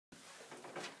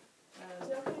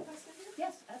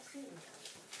What's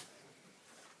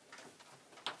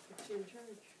in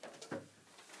charge?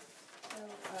 So,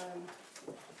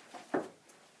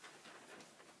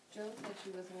 Joe said she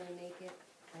wasn't gonna make it.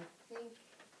 I think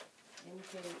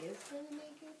MJ is gonna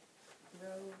make it.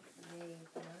 Ro may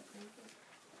not make it.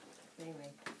 But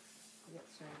anyway, we'll get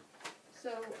started.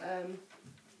 So,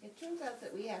 it turns out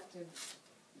that we have to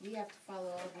follow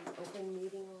all the open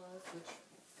meeting laws, which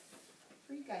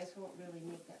for you guys won't really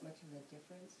make that much of a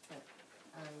difference, but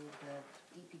on the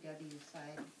DPW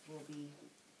side, we'll be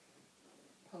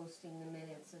posting the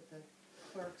minutes at the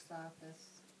clerk's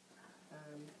office.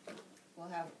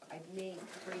 I may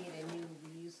create a new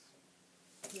ReUse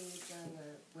page on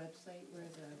the website where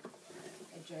the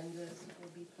agendas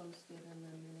will be posted and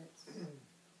the minutes.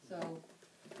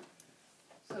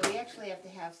 So we actually have to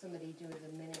have somebody do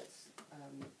the minutes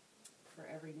for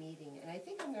every meeting, and I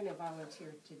think I'm going to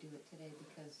volunteer to do it today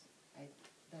because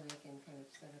then I can kind of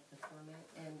set up the format,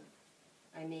 and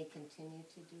I may continue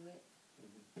to do it,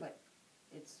 but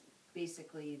it's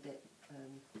basically that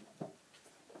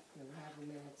we have the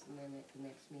minutes, and then at the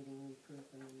next meeting we approve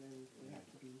them, and then we have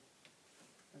to be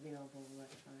available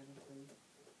electronically.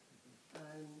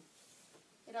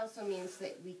 It also means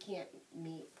that we can't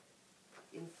meet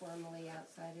informally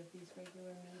outside of these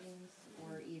regular meetings,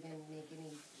 or even make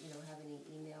any, have any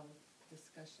email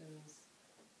discussions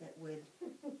that would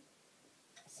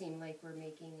seem like we're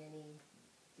making any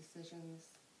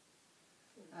decisions,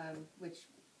 which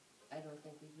I don't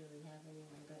think we really have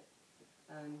anyway, but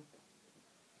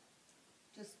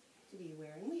just to be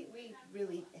aware. And we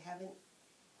really haven't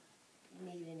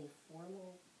made any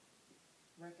formal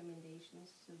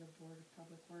recommendations to the Board of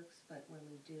Public Works, but when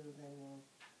we do, then we'll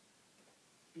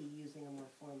be using a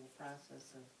more formal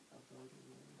process of voting.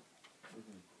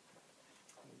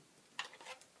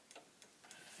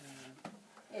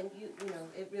 And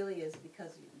it really is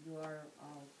because you are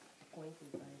all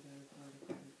appointed by the Board of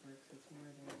Public Works. It's more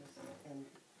than just, and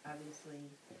obviously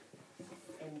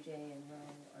MJ and Ro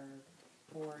are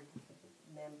board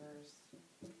members.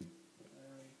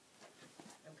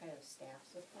 I'm kind of staff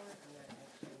support. I'm not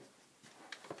actually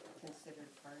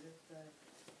considered part of the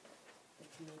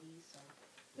committee, so.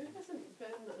 There hasn't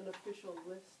been an official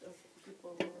list of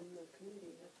people on the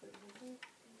committee, has there?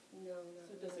 No, not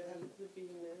So does it have to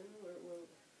be now, or will?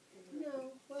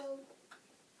 No, well,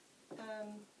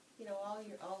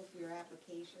 all of your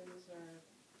applications are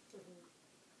in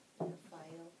a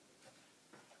file.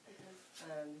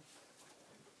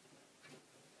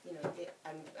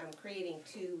 I'm creating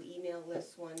 2 email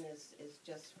lists. One is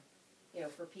just,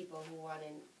 for people who want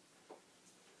to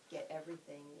get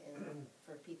everything, and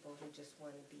for people who just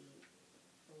want to be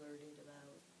alerted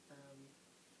about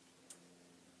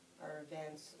our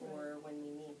events, or when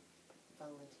we need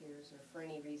volunteers, or for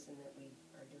any reason that we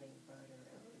are doing broader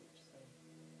outreach.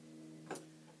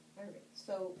 All right,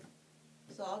 so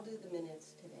I'll do the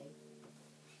minutes today,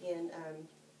 and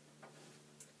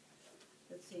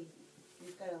let's see,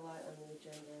 we've got a lot on the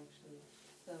agenda actually.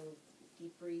 So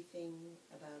debriefing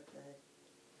about the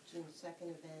June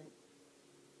 2nd event,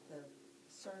 the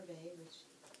survey, which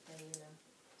Diana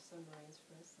summarized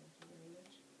for us, thank you very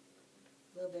much.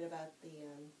 A little bit about the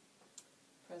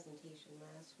presentation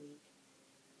last week.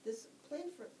 This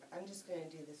plan for, I'm just going to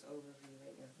do this overview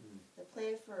right now. The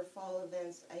plan for fall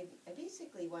events, I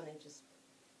basically want to just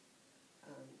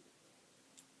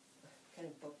kind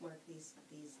of bookmark these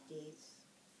dates.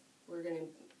 We're going to,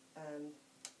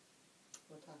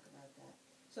 we'll talk about that.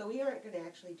 So we aren't going to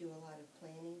actually do a lot of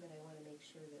planning, but I want to make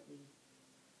sure that we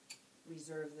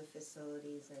reserve the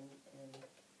facilities and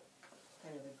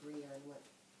kind of agree on what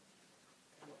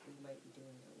we might be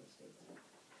doing on those dates.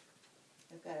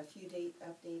 I've got a few date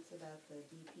updates about the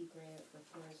DP grant for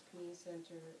Florence Community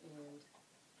Center, and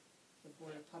the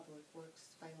Board of Public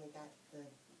Works finally got the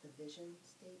vision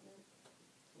statement,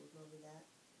 so we'll go over that.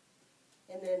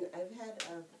 And then I've had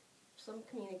some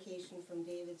communication from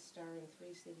David Starr and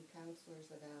 3 city councilors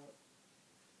about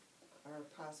our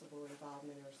possible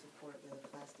involvement or support with a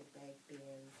plastic bag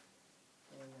ban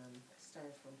and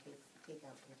styrofoam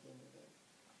takeout container ban.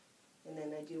 And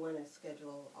then I do want to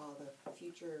schedule all the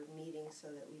future meetings so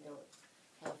that we don't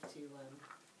have to,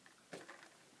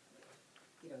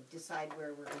 decide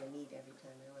where we're going to meet every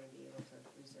time. I want to be able to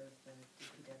reserve the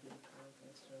DPW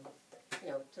conference room,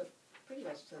 to pretty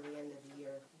much till the end of the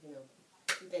year.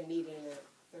 We've been meeting the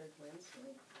 3rd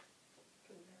Wednesday.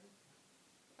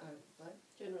 What?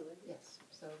 Generally. Yes.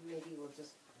 So maybe we'll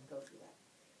just go through that.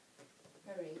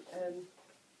 All right.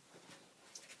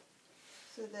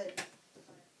 So that.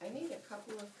 I made a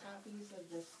couple of copies of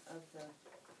the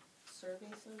survey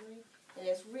summary, and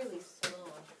it's really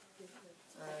small.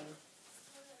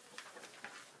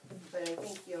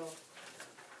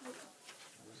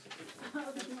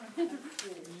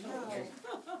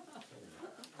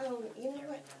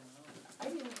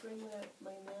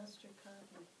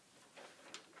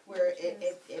 where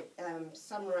it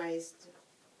summarized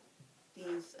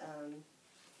these,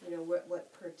 you know,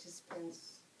 what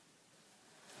participants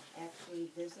actually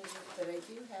visited, but I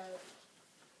do have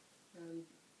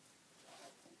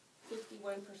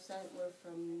 51% were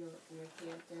from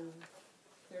Northampton,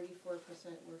 34%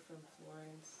 were from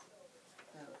Florence,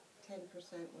 about 10%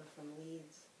 were from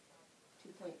Leeds,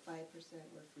 2.5%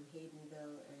 were from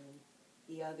Haydenville, and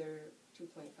the other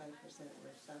 2.5%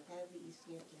 were South Hadley, East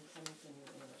Hampton, Cummington, and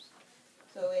Amherst.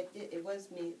 So it was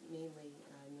mainly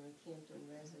Northampton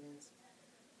residents.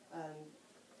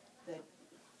 That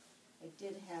I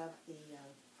did have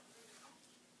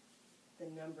the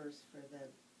numbers for the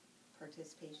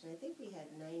participation. I think we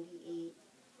had 98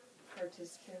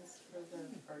 participants for the,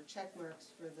 or check marks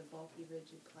for the bulky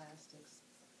rigid plastics.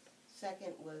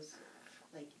 Second was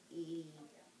like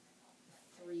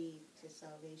 83 to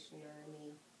Salvation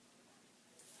Army.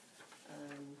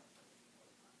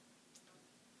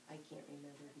 I can't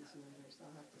remember these numbers.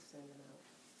 I'll have to send them out.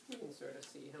 You can sort of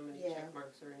see how many Yeah. check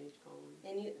marks are in each column.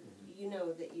 And you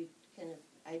know that you kind of,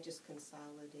 I just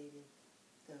consolidated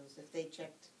those. If they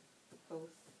checked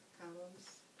both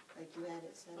columns, like you had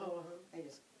it set up, I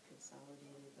just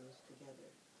consolidated those together.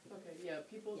 Okay, yeah,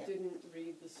 people Yeah. didn't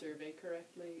read the survey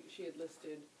correctly. She had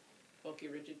listed bulky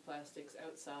rigid plastics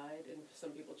outside, and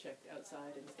some people checked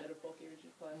outside instead of bulky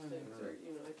rigid plastics, or,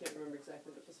 you know, I can't remember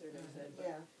exactly what the survey said, but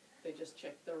Yeah, they just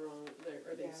checked the wrong,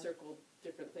 or they Yeah. circled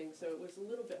different things, so it was a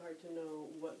little bit hard to know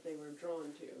what they were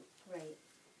drawn to. right.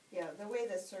 Yeah, the way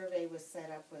the survey was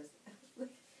set up was, look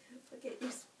at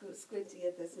you squinty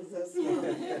at this, it's so small.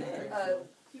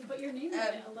 You put your name in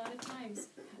it a lot of times.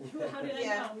 How did I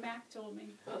Yeah. know? Mac told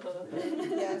me.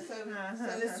 Yeah, so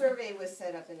the survey was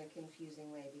set up in a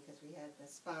confusing way because we had the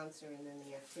sponsor and then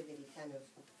the activity kind of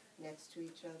next to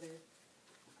each other,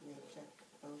 and they checked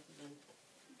both of them.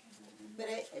 But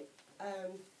I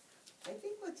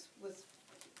think what's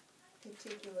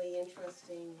particularly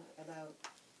interesting about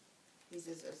these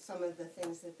is some of the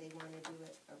things that they want to do,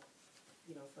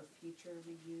 you know, for future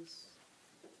reuse.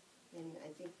 And I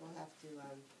think we'll have to,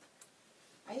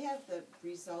 I have the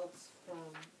results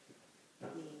from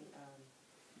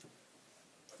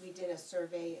we did a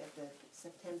survey at the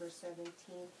September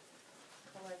 17th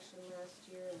collection last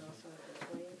year and also at the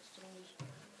toy exchange.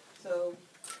 So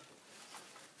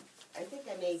I think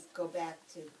I may go back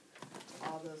to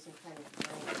all those and kind of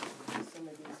rank some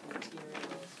of these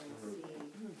materials and see,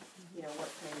 you know,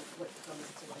 what comes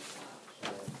to the top.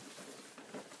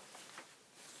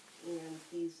 And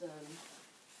these, I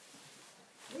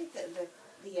think that the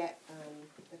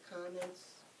comments,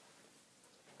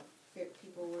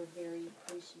 people were very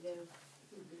appreciative.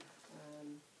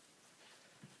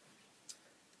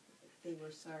 They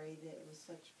were sorry that it was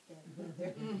such bad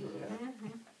weather.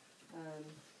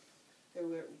 There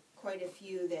were quite a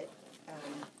few that,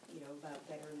 you know, about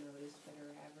better notice,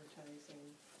 better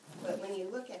advertising. But when you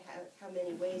look at how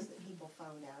many ways that people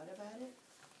found out about it,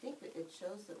 I think that it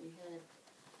shows that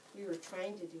we were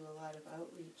trying to do a lot of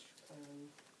outreach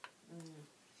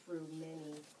through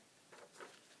many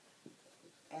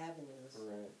avenues.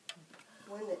 Right.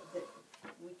 One that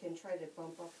we can try to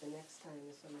bump up the next time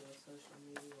is some of the social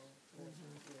media. You know,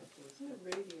 And the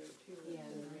radio too. Yeah,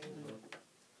 the radio.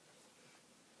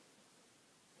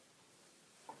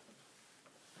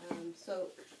 So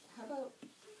how about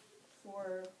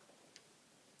for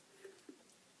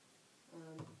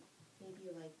maybe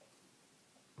like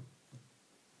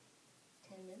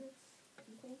 10 minutes,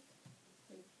 do you think?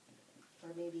 Or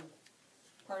maybe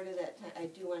part of that time, I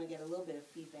do want to get a little bit of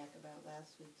feedback about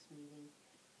last week's meeting.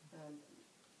 Do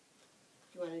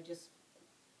you want to just,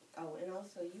 oh, and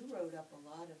also you wrote up a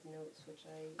lot of notes, which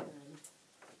I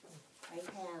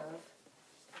have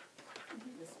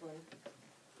this one.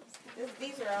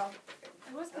 These are all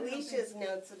Alicia's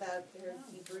notes about her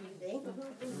debriefing.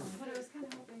 But I was kind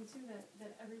of hoping too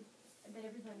that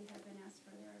everybody had been asked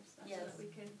for their stuff, so Yes. that we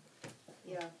could,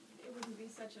 Yeah. it wouldn't be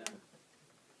such a.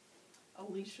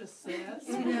 Alicia says.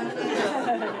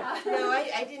 No,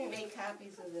 I didn't make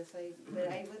copies of this, but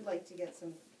I would like to get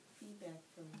some feedback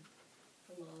from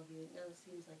all of you. Now it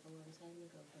seems like a long time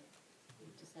ago, but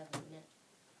we just haven't met.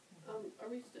 Are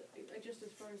we still, just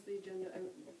as far as the agenda,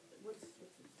 what's this?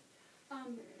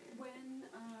 When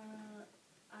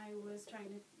I was trying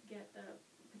to get the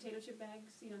potato chip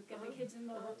bags, you know, get the kids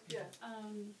involved, Yeah.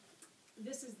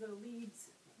 this is the leads.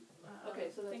 Okay,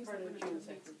 so that's things part that of went June on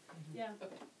the leads. 2nd. Yeah.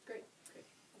 Okay, great.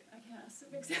 I guess.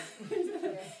 It's just, I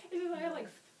had like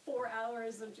 4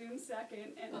 hours of June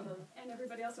 2nd, and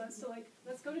everybody else wants to like,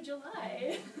 let's go to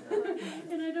July,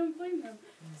 and I don't blame them.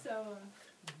 So,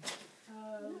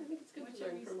 I think it's good to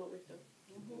learn from what we've done.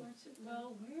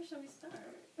 well, where shall we start?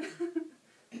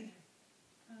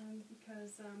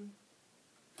 because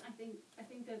I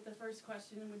think that the first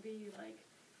question would be like,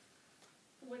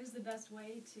 what is the best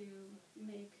way to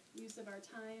make use of our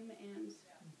time, and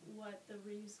what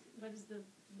is the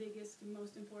biggest,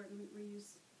 most important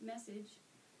reuse message,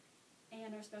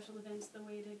 and our special events the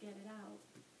way to get it out.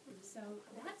 So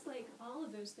that's like, all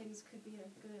of those things could be a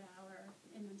good hour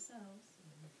in themselves.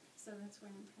 So that's why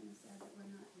I'm kind of sad that we're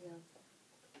not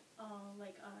all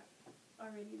like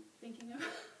already thinking of.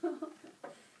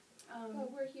 Well,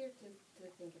 we're here to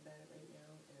think about it right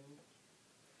now, and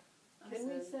Can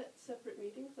we set separate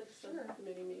meetings, like Sure.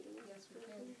 subcommittee meetings? yes, we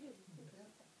can.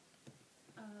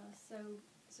 Yeah. So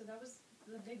that was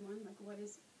the big one, like what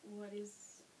is,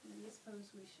 I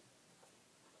suppose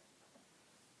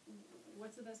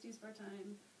what's the best use of our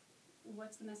time?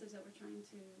 What's the message that we're trying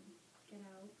to get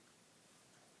out?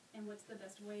 And what's the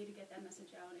best way to get that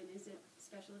message out? And is it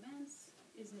special events?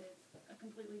 Is it a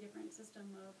completely different system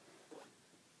of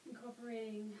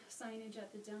incorporating signage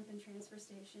at the dump and transfer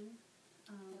station?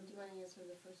 Do you want to answer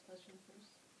the first question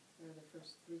first, or the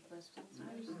first three questions I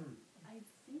first?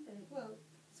 think that, Well,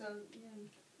 so yeah,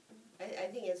 I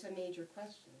think it's a major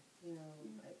question, you know,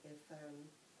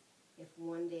 if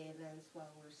one-day events, while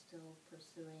we're still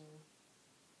pursuing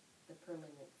the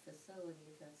permanent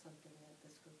facilities, that's something that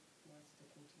this group wants to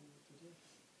continue to do.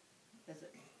 Because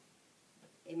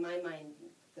in my mind,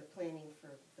 the planning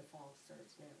for the fall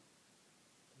starts now.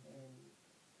 And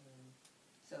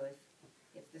so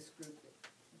if this group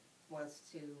wants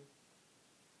to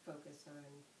focus on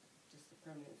just the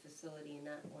permanent facility and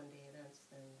not one-day events,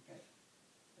 then that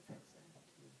affects that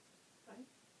too. I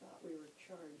thought we were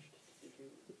charged to do,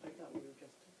 I thought we were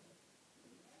just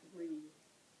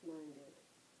reminded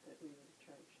that we were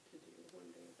charged to do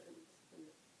one-day events, and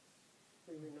that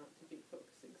we were not to be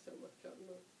focusing so much on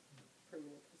the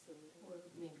permanent facility. Or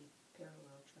maybe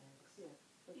parallel tracks. Yeah,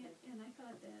 okay. and I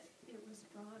thought that it was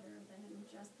broader than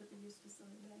just the reuse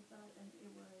facility. I thought that it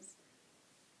was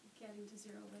getting to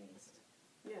zero waste.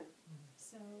 Yeah,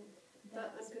 So I'm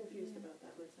that's, confused yeah. about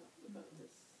that myself, about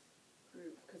this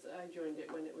group, because I joined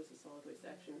it when it was a solid waste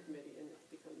action committee, and it's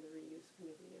become the reuse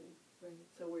committee, and Right.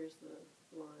 so where's the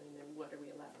line, and what are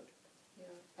we allowed?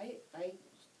 Yeah, I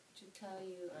should tell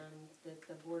you that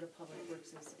the Board of Public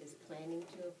Works is planning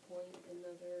to appoint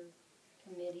another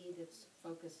committee that's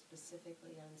focused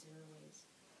specifically on zero waste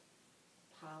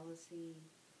policy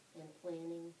and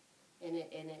planning, and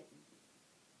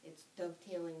it's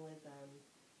dovetailing with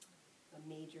a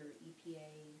major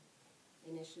EPA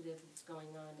initiative that's going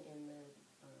on in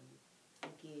the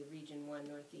EPA Region 1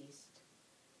 Northeast.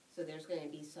 So there's going to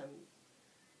be some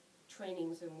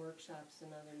trainings and workshops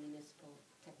and other municipal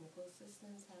technical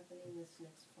assistance happening this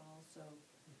next fall. So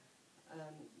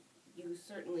you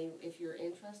certainly, if you're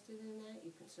interested in that,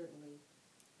 you can certainly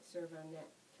serve on that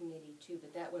committee too.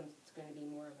 But that one's going to be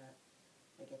more of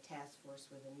like a task force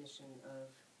with a mission of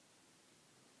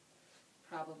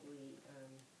probably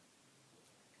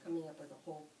coming up with a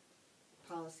whole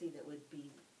policy that would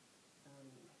be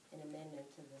an amendment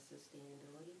to the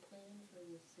sustainability plan for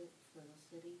the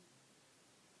city.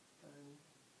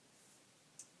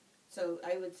 So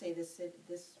I would say this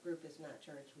group is not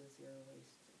charged with zero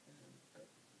waste, but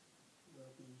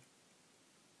will be.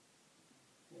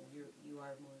 You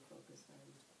are more focused on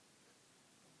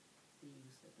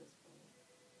reuse at this point.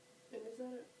 And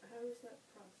how is that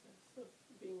process of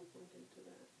being appointed to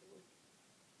that?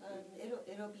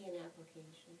 It'll be an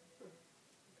application.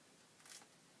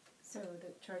 So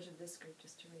the charge of this group,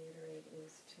 just to reiterate,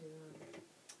 is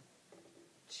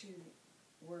to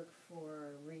work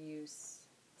for ReUse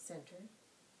Center,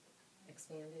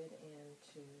 expanded, and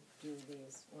to do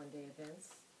these one-day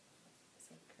events. Is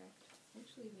that correct?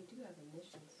 Actually, we do have a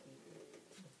mission statement.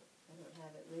 I don't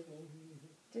have it with me.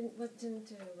 Didn't Ro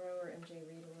or MJ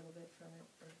read a little bit from it?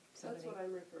 Or That's somebody? what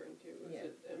I'm referring to. Was Yeah.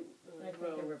 it, I think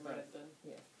Ro they were read both. the.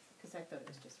 Yeah, because I thought it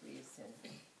was just ReUse Center.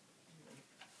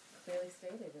 Clearly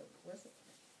stated, it wasn't.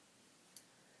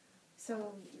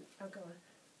 So, go on.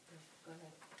 Go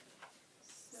ahead.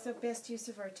 So best use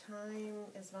of our time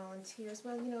as volunteers,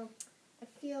 well, I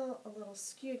feel a little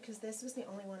skewed because this was the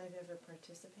only one I've ever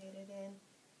participated in.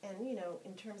 And,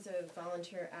 in terms of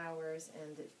volunteer hours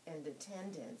and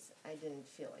attendance, I didn't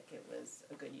feel like it was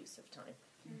a good use of time.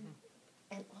 Mm-hmm.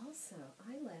 And also,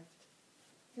 I left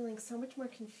feeling so much more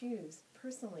confused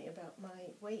personally about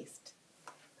my waste.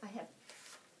 I have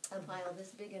a pile this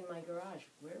big in my garage.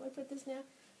 Where do I put this now?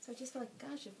 So I just felt like,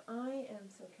 gosh, if I am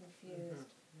so confused,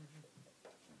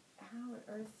 how on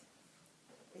earth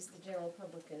is the general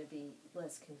public going to be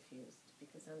less confused?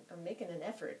 Because I'm making an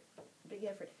effort, a big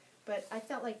effort. But I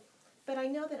felt like, But I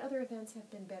know that other events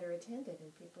have been better attended,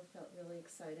 and people felt really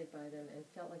excited by them and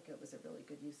felt like it was a really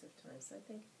good use of time. So I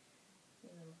think,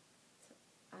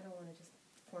 I don't want to just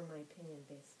form my opinion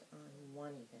based on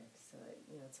one event. So,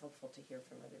 it's helpful to hear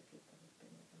from other people who've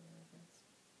been at other events.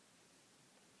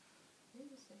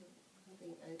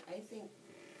 I think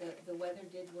the weather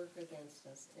did work against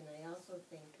us, and I also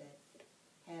think that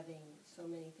having so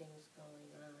many things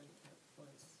going on at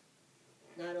once,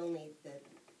 not only the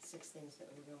 6 things that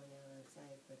were going on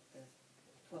outside, but the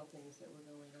 12 things that were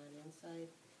going on inside,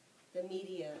 the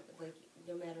media, like,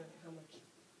 no matter how much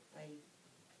I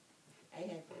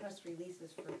had press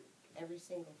releases for every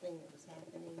single thing that was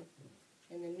happening,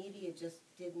 and the media just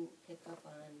didn't pick up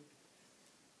on,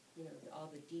 all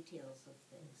the details of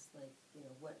things, like,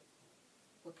 what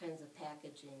kinds of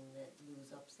packaging that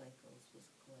Lou's Upcycles was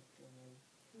collecting.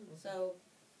 And so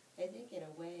I think in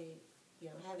a way,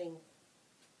 having,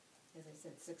 as I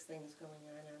said, 6 things going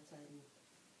on outside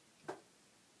and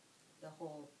the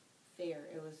whole fair,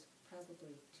 it was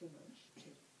probably too much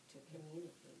to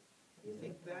communicate. You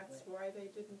think that's why they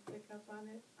didn't pick up on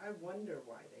it? I wonder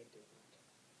why they didn't.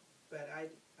 But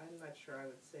I'm not sure I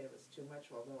would say it was too much,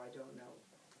 although I don't know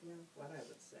what I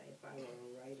would say. If I were a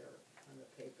writer on the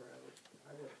paper, I would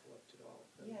have looked at all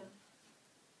of them. Yeah.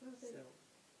 So,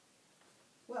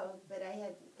 Well, but I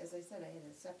had, as I said, I had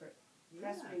a separate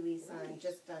press yeah, release right. on,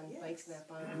 just on Bike Yes. Snap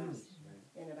Arms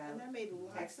and And about, that made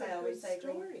lots textile of good recycling.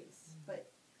 stories. but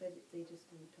they just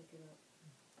didn't pick it up.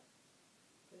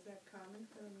 Is that common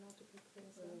for them not to pick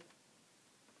things up?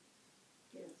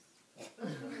 Yes.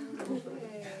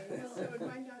 Okay, so it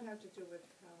might not have to do with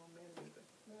how many, but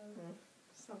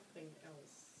something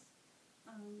else.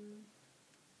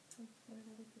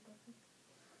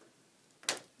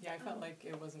 Yeah, I felt like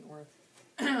it wasn't worth.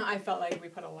 I felt like we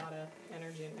put a lot of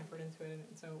energy and effort into it,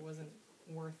 and so it wasn't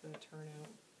worth the turnout.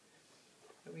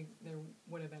 But there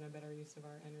would have been a better use of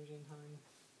our energy and time.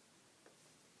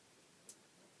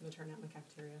 The turnout in the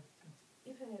cafeteria. So.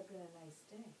 Even it had been a nice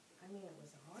day. I mean, it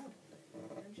was a horrible day.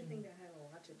 Don't you think that had a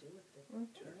lot to do with the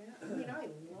turnout? I mean, I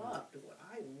loved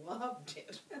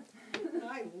it.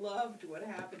 I loved what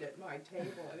happened at my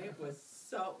table, and it was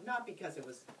so, not because it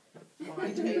was my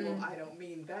table, I don't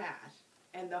mean that.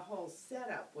 And the whole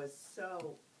setup was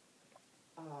so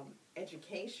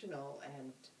educational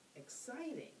and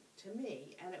exciting to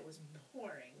me, and it was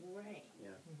pouring rain.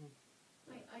 Yeah.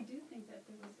 I do think that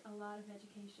there was a lot of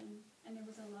education, and there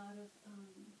was a lot of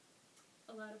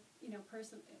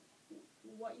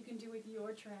what you can do with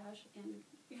your trash, and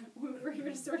we're here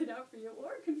to sort it out for you,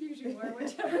 or confuse you, or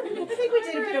whichever. I think we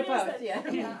did a bit of both, yeah.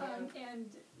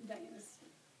 And Diana's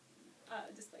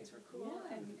displays were cool,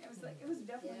 and it was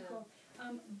definitely cool.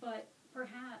 But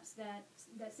perhaps that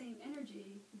same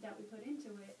energy that we put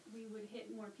into it, we would hit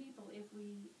more people if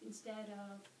we, instead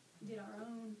of did our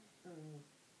own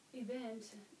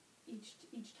event each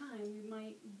time, we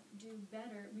might do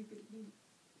better.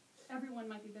 Everyone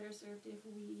might be better served if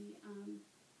we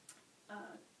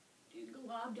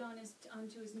globbed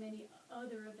onto as many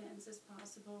other events as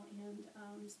possible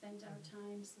and spent our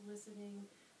time soliciting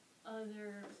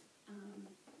other,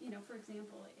 for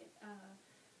example,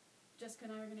 Jessica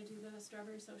and I are going to do the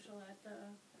strawberry social at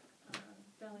the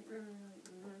Valley River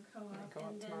Co-op,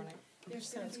 and then tomorrow night. there's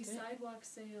going to be Sounds good. sidewalk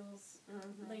sales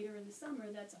later in the summer.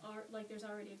 There's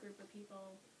already a group of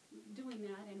people doing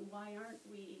that, and why aren't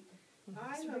we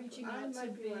reaching I out to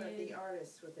might be one of bid? the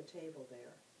artists with a table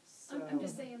there. So I'm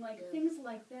just saying, things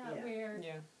like that, Yeah. where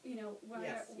Yeah.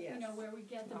 where we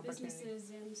get the Opportunity. businesses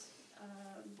and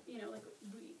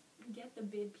we get the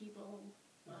bid people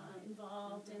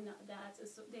involved, and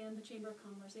and the Chamber of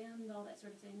Commerce and all that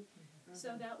sort of thing.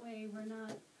 So that way we're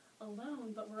not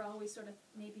alone, but we're always sort of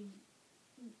maybe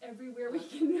everywhere we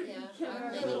can get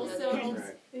our maybe little not selves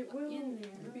Right. It will in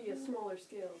there. be a smaller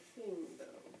scale thing,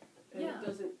 though. And Yeah, it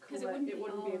doesn't 'cause it collect, wouldn't it be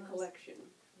wouldn't be a all us. collection.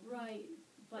 Right,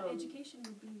 but education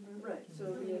would be Right, so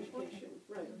it'd be really important. education,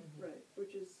 right,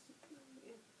 which is,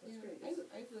 that's great.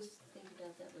 I was thinking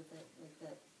about that with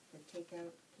the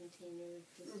takeout container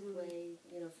display,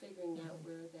 figuring out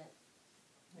where that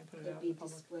Yeah, put it could out be in the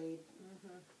public. displayed.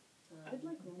 I'd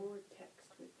like more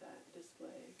text with that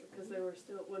display, because there were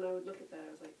still, when I would look at that,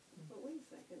 I was like, but wait a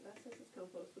second, that says it's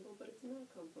compostable, but it's not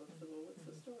compostable, what's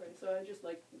the story? So I just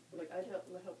like I'd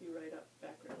help you write up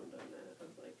background on that, I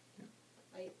was like.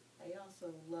 I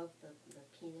also love the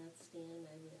peanut stand.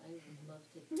 I would love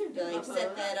to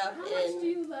set that up How much do and,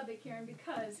 you love it, Karen?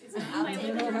 Because it's not I'll my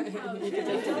take living room couch. I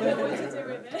don't know what to do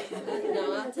with it.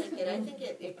 no, I'll take it. I think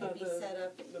it could be set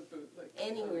up The booth, like,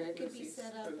 anywhere. It could be Lucy's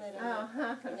set up booth. at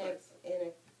Uh-huh. in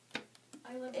a I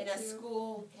I love in it a too.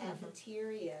 school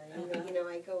cafeteria, you know,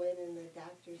 I go in and the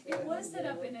doctor's there. It was set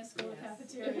up in a school Yes.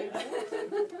 cafeteria.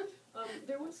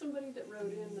 There was somebody that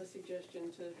wrote in the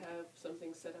suggestion to have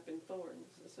something set up in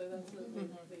Thorns, so that's the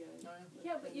idea.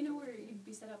 Yeah, but you know where you'd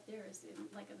be set up there is in,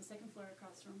 like on the second floor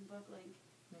across from Booklink,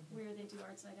 where they do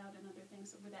Art Side Out and other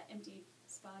things, where that empty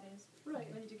spot is. Right.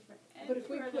 Where they do, and But if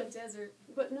we we're in put- the desert.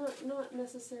 But not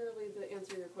necessarily the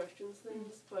answer your questions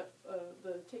things, but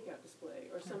the takeout display,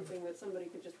 or something that somebody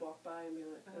could just walk by and be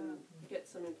like, and get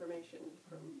some information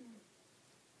from,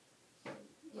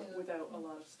 Yeah. without a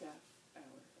lot of staff hour.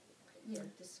 Yeah,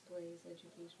 displays,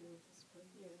 educational displays.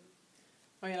 Yeah.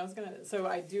 Oh yeah, so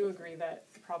I do agree that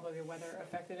probably the weather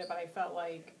affected it, but I felt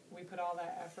like we put all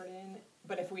that effort in.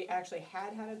 But if we actually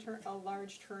had a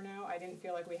large turnout, I didn't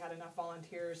feel like we had enough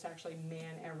volunteers to actually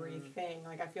man everything.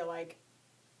 Like I feel like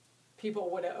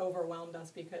people would have overwhelmed us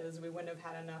because we wouldn't have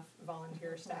had enough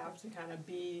volunteer staff to kind of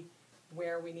be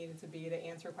where we needed to be to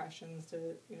answer questions,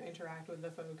 to interact with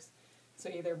the folks. So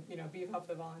either beef up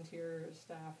the volunteer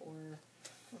staff or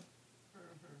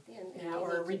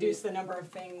or reduce the number of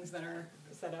things that are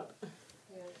set up.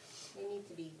 Yeah, they need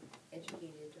to be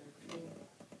educated or trained.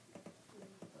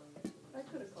 I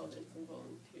could have called in some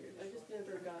volunteers. I just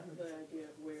never got the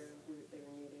idea of where they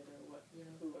were needed or what,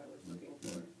 who I was looking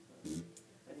for.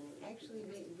 I didn't even Actually,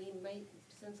 we might,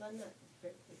 since I'm not,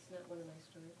 it's not one of my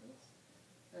stories,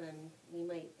 we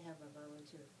might have a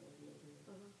volunteer coordinator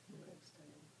next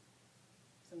time.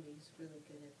 Somebody who's really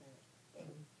good at that.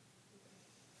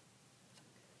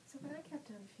 So what I kept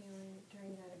on feeling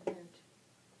during that event,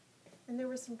 and there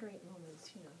were some great moments,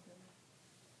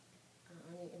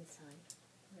 on the inside.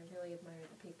 I really admire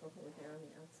the people who were there on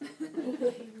the outside.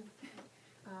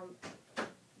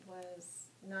 Was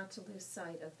not to lose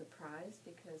sight of the prize,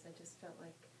 because I just felt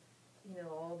like,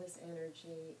 all this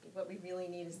energy, what we really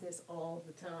need is this all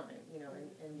the time,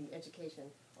 and the education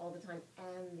all the time,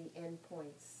 and the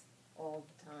endpoints all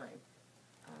the time.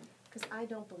 Because I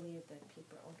don't believe that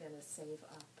people are going to save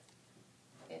up,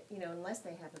 unless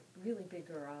they have a really big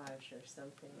garage or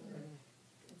something.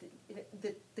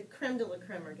 The creme de la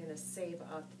creme are going to save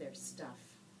up their stuff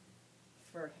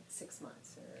for 6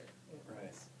 months or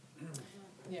Right.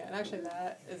 Yeah, and actually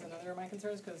that is another of my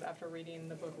concerns, because after reading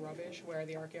the book Rubbish, where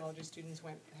the archaeology students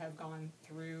have gone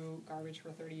through garbage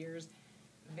for 30 years,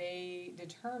 they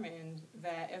determined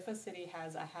that if a city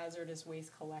has a hazardous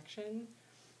waste collection,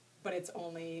 but it's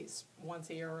only once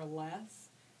a year or less,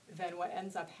 then what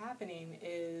ends up happening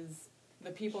is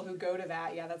the people who go to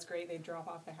that, yeah, that's great, they drop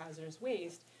off the hazardous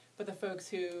waste, but the folks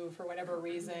who, for whatever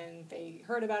reason, they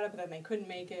heard about it, but then they couldn't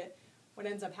make it, what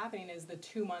ends up happening is the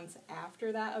 2 months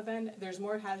after that event, there's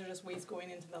more hazardous waste going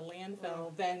into the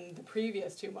landfill than the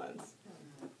previous 2 months.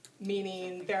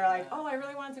 Meaning, they're like, oh, I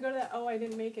really wanted to go to that, oh, I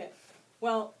didn't make it.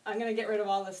 Well, I'm going to get rid of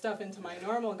all this stuff into my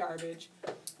normal garbage.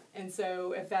 And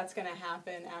so if that's going to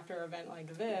happen after an event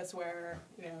like this, where,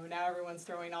 now everyone's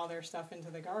throwing all their stuff into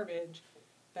the garbage,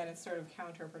 then it's sort of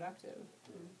counterproductive.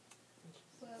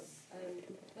 Well,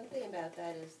 one thing about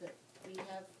that is that we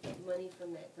have money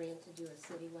from that grant to do a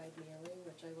citywide mailing,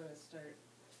 which I want to start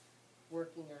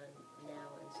working on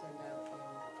now and send out in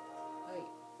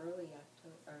early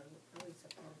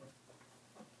September.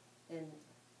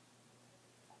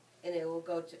 And it will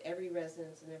go to every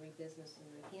residence and every business in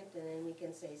Northampton, and we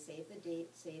can say, save the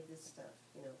date, save this stuff,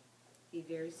 be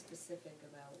very specific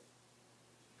about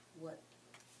what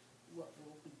we'll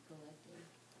be collecting.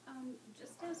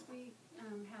 Just as we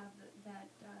have that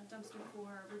dumpster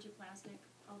for rigid plastic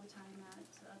all the time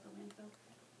at the landfill,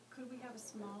 could we have a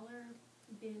smaller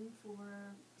bin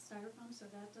for styrofoam so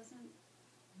that doesn't,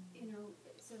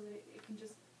 so that it can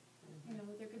just,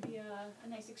 there could be a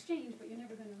nice exchange, but you're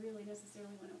never going to really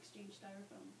necessarily want to exchange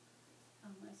styrofoam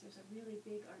unless there's a really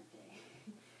big art day.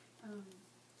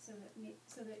 So that we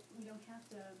don't have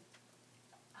to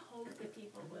hope that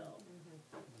people will.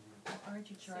 Aren't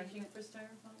you charging for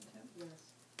styrofoam too?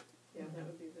 Yes. Yeah, that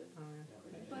would be the.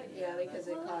 But Yeah, because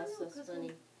it well, I costs don't know, us 'cause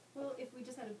money. Well, if we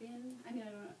just had a bin, I mean,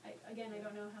 I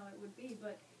don't know how it would be,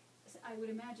 but I would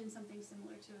imagine something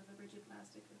similar to the rigid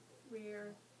plastic,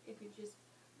 where it could just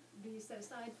be set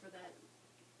aside for that,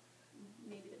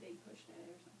 maybe the big push day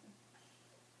or something.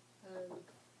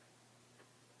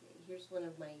 Here's one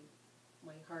of my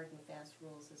hard and fast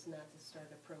rules is not to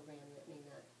start a program that may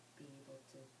not be able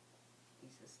to be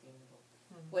sustainable.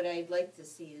 What I'd like to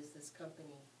see is this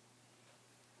company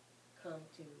come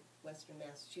to Western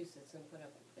Massachusetts and put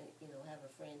up, have a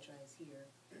franchise here.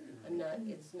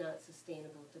 It's not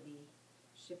sustainable to be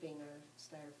shipping our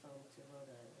styrofoam to Rhode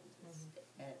Island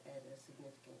at a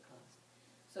significant cost.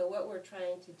 So what we're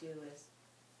trying to do is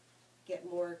get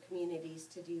more communities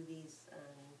to do these,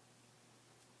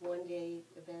 one-day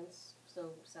events.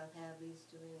 So South Hadley's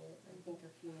doing it, I think a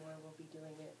few more will be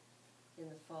doing it in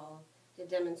the fall, to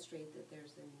demonstrate that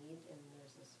there's a need and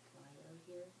there's a supply out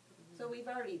here. So we've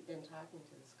already been talking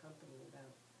to this company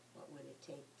about what would it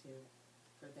take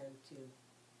for them to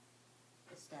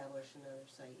establish another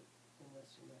site in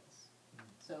Western Mass.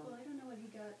 So, Well, I don't know what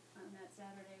he got on that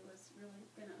Saturday was really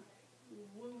gonna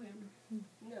woo him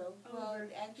no, well, over.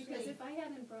 Because actually, if I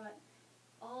hadn't brought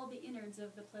all the innards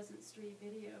of the Pleasant Street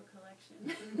video collection,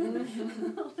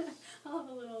 all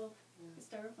the little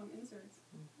styrofoam inserts,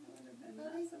 that would have been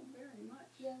Well, not so very much.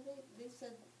 yeah, they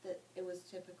said that it was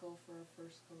typical for a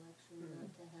first collection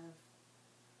not to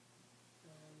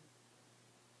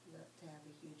have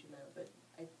a huge amount, but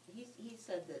he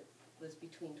said that was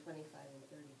between 25 and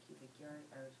 30 cubic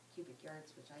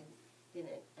yards, which I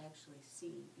didn't actually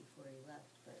see before he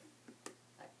left, but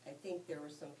I think there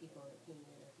were some people that came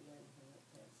in at the end who had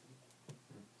some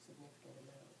significant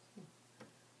amounts.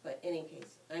 But in any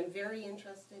case, I'm very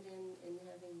interested in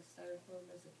having styrofoam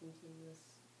as a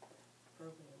continuous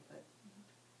program, but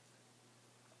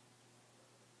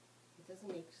it doesn't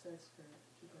make sense for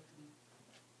people to be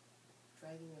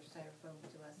driving their styrofoam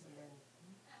to us and then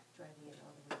driving it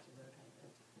all the way to Rhode Island.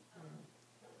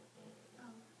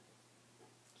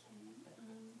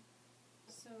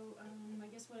 I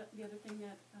guess what the other thing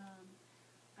that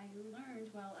I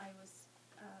learned while I was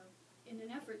in an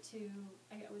effort to,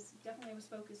 I was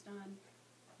focused on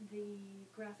the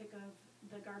graphic of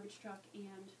the garbage truck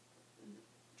and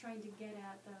trying to get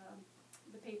at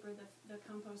the paper, the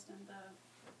compost, and the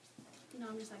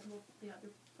non-recyclable, the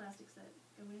other plastics that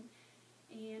go in.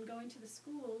 And going to the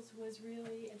schools was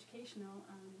really educational.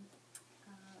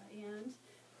 And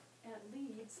at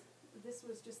Leeds, this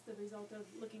was just the result of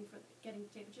getting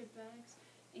potato chip bags.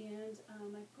 And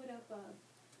I put up a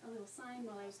little sign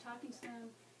while I was talking to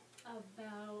them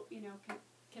about,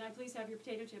 can I please have your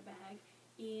potato chip bag?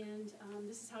 And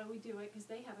this is how we do it, because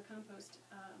they have a compost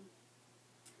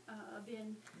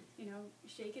bin,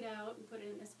 shake it out and put it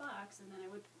in this box, and then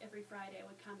every Friday I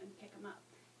would come and pick them up.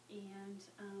 And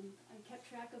I kept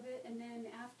track of it, and then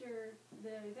after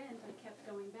the event I kept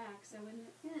going back. So in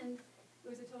the end, it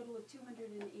was a total of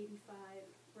 285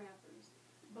 wrappers.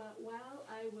 But while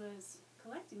I was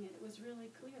collecting it, it was really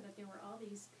clear that there were all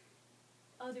these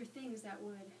other things that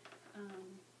would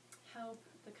help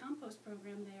the compost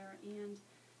program there and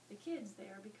the kids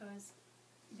there, because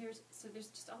there's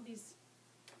just all these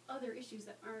other issues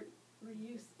that aren't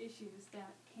reuse issues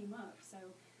that came up.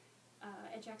 So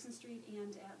at Jackson Street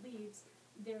and at Leeds,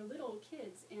 they're little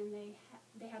kids, and they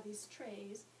have these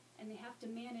trays, and they have to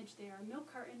manage their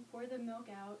milk carton, pour the milk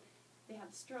out. They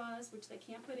have straws, which they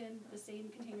can't put in the same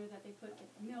container that they put the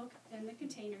milk, then the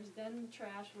containers, then the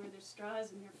trash where there's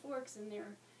straws and their forks, and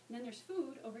then there's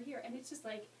food over here. And it's just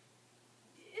like,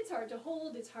 it's hard to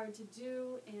hold, it's hard to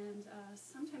do, and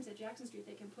sometimes at Jackson Street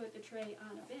they can put the tray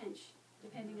on a bench,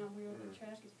 depending on where the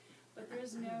trash is. But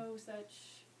there's no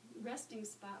such resting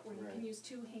spot where you can use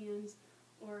two hands,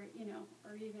 or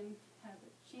even have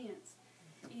a chance.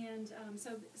 And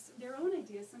so their own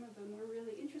ideas, some of them were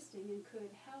really interesting and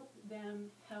could help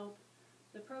them help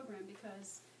the program,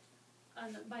 because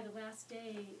by the last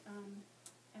day,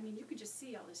 you could just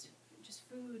see all this just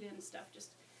food and stuff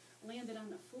just landed on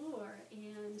the floor,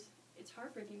 and it's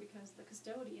heartbreaking because the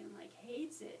custodian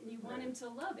hates it, and you want him to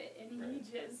love it, and he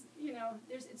just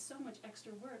it's so much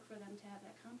extra work for them to have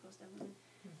that compost element,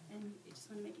 and you just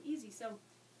want to make it easy. So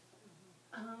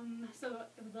I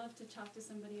would love to talk to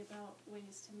somebody about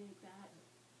ways to make that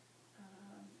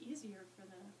easier for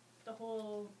the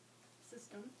whole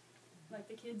system, like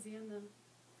the kids and the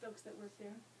folks that work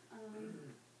there,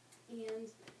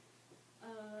 and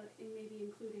maybe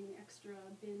including extra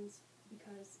bins,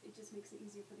 because it just makes it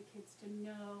easier for the kids to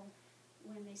know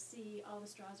when they see all the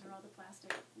straws or all the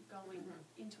plastic going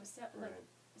into a set,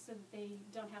 so that they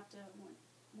don't have to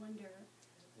wonder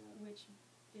which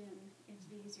bin. It'd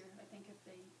be easier, I think, if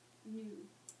they knew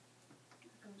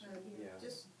it goes right here.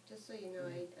 Just so you know,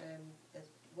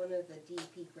 as one of the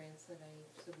DEP grants that I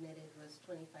submitted was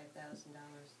 $25,000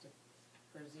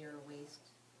 for zero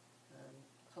waste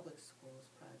public schools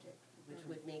project, which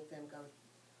would make them go,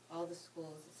 all the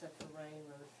schools except for Ryan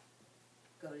Road,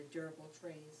 go to durable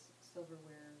trays,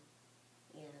 silverware,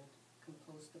 and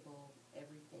compostable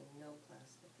everything, no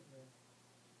plastic in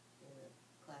the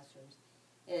classrooms.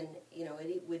 And,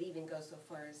 it would even go so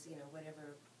far as,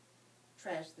 whatever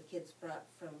trash the kids brought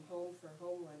from home for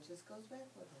home lunches goes back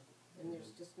with them. And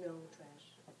there's just no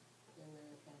trash in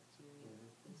the cafeteria,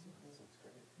 basically. That's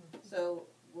great. So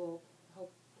we'll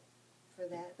hope for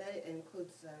that. That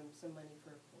includes some money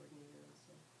for a coordinator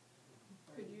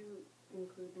Could you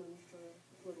include money for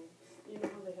little, you know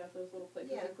how they have those little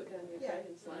places Yeah. you put down your Yeah. tray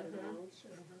and slide it around?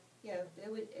 Sure. Yeah,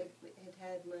 it had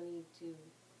had money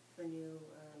for new,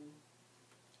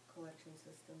 collection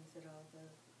systems at all the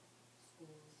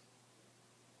schools.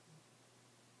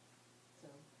 So,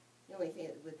 the only thing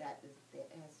with that is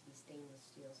that it has to be stainless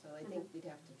steel, so I think we'd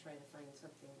have to try to find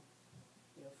something,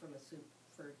 you know, from a food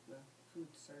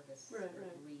service Right, or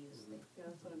right. reuse thing. Yeah,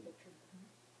 that's what I'm picturing.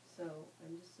 So,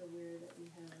 I'm just so weird that we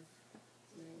have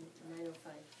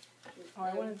 9:05. Oh,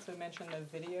 I wanted to mention the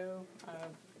video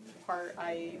part.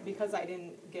 Because I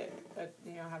didn't get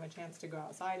have a chance to go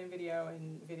outside and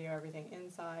video everything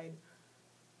inside.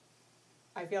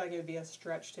 I feel like it would be a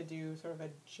stretch to do sort of a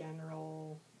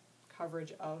general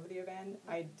coverage of the event.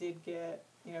 I did get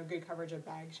good coverage of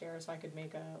bag share, so I could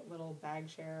make a little bag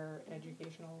share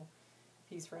educational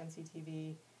piece for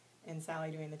NCTV, and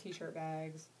Sally doing the t-shirt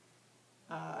bags.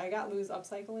 I got Lou's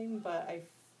upcycling, but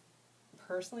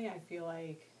personally I feel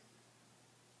like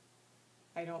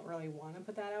I don't really want to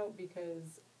put that out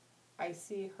because I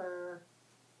see her,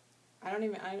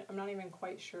 I'm not even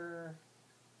quite sure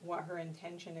what her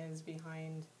intention is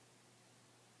behind,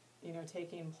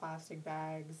 taking plastic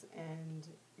bags and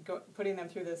putting them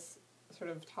through this sort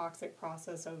of toxic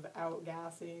process of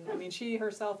outgassing. I mean, she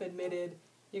herself admitted,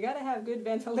 you got to have good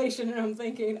ventilation, and I'm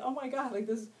thinking, oh my God, like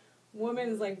this woman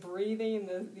is like breathing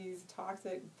these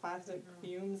toxic plastic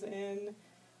fumes in,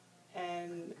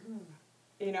 and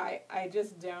I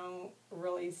just don't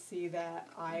really see that.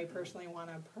 I personally want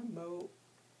to promote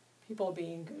people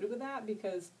being good with that,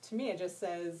 because to me it just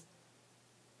says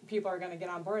people are going to get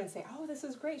on board and say, oh, this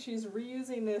is great, she's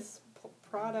reusing this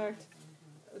product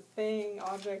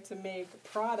object to make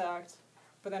product.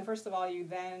 But then first of all, you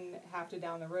then have to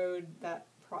down the road that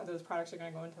those products are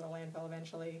going to go into the landfill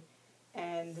eventually.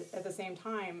 And at the same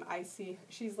time, I see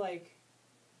she's like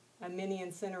a mini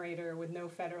incinerator with no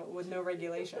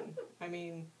regulation. I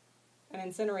mean, an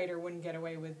incinerator wouldn't get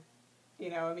away with,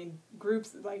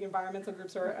 groups like environmental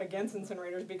groups are against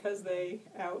incinerators because they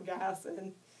outgas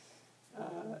and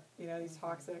these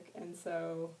toxic. And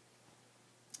so,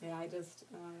 yeah, I just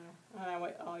I don't know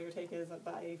what all your take is,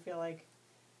 but I feel like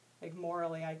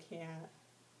morally I can't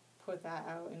put that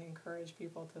out and encourage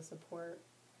people to support,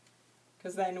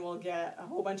 because then we'll get a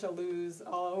whole bunch of Lou's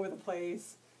all over the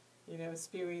place,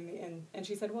 spewing. And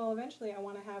she said, well, eventually I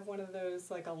want to have one of those,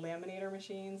 like a laminator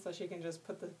machine, so she can just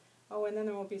put and then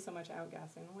there won't be so much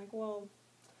outgassing. I'm like, well,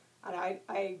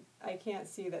 I can't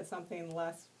see that something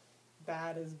less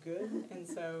bad is good, and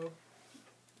so,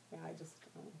 yeah, I just,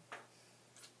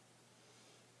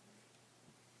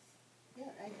 Yeah,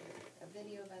 I a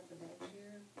video about the bag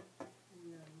share,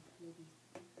 and maybe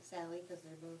Sally, because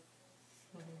they're both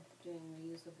doing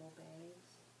reusable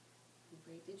bags.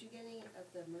 Great. Did you get any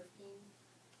of the Murph game?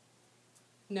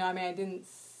 No, I mean, I didn't.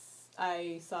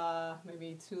 I saw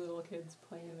maybe 2 little kids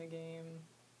playing the game,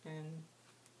 and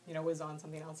was on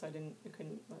something else, so I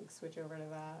couldn't like switch over to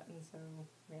that, and so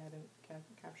yeah, I didn't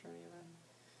capture any of that.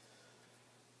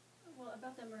 Well,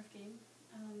 about the Murph game,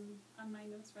 on my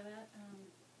notes for that,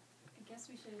 I guess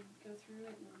we should go through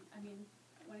it, and I mean,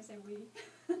 when I say we,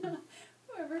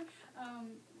 whoever,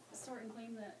 sort and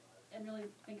clean and really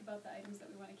think about the items that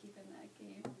we want to keep in that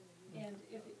game. And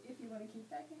if you want to keep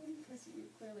that game, because you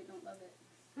clearly don't love it.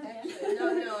 Actually,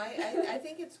 no, I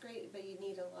think it's great, but you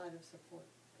need a lot of support.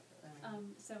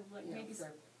 So like maybe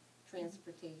for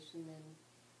transportation and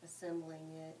assembling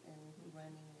it and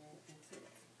running it. It's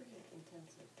pretty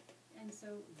intensive. And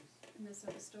so,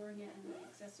 sort of storing it and the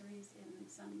accessories in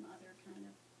some other kind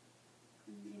of,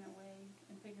 way,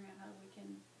 and figuring out how we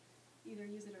can either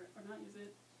use it or not use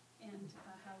it, and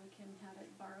how we can have it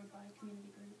borrowed by community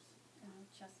groups, and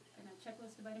a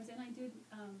checklist of items. And I do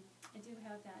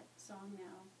have that song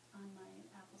now on my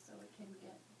Apple, so it can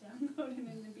get downloaded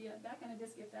and be back on a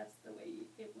disc if that's the way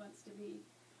it wants to be.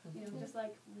 Just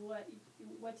like what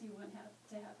do you want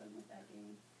to happen with that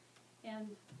game?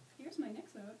 And here's my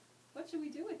next note. What should we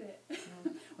do with it?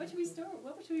 What should we store?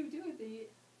 What should we do with the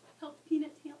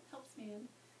peanut helps man?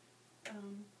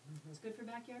 It's good for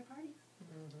backyard parties.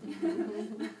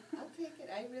 I'll take it.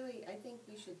 I think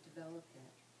we should develop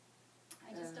that.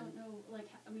 I just don't know,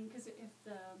 because if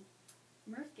the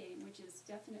Murph game, which is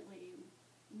definitely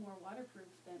more waterproof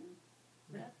than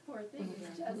that poor thing,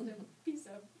 is just a piece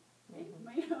of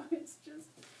paper, it's just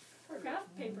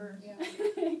craft paper. Yeah.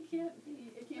 It can't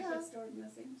get stored in the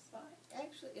same spot.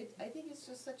 Actually, I think it's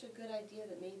just such a good idea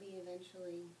that maybe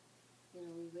eventually,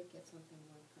 we would get something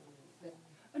more permanent. But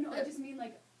Oh no, I just mean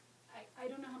I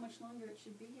don't know how much longer it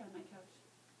should be on my couch.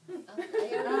 I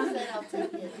already said I'll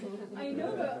take it. I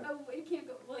know, but it can't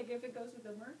go, like, if it goes with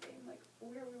the merkin, like,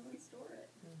 where will we store it?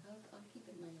 I'll keep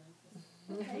it in my office.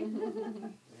 Okay. There you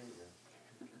go.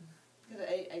 Because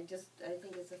I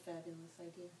think it's a fabulous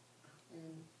idea,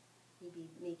 and maybe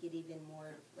make it even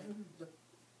more, like, look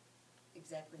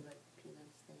exactly like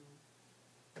Peanuts thing.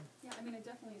 Yeah, I mean, it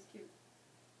definitely is cute.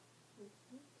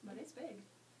 But it's big.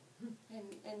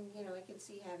 And, you know, I could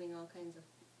see having all kinds of,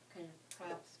 kind of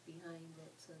props behind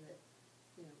it, so that,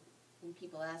 you know, when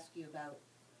people ask you about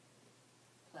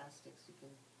plastics, you can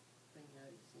bring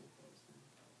out examples and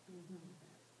all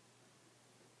that.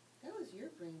 That was your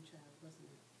brainchild, wasn't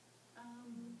it?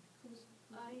 Who's?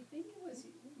 I think it was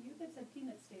you that said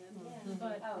peanut stand, Yeah.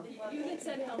 but Oh, well, you that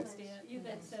said thank you help very much. stand, you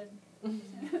that said,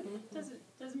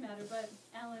 doesn't matter, but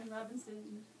Alan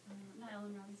Robinson, not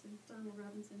Alan Robinson, Donald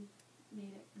Robinson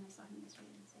made it, and I saw him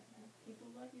yesterday and said, people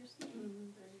love your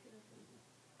stand. Very good.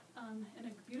 And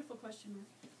a beautiful question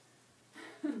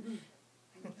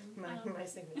mark. My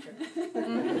signature.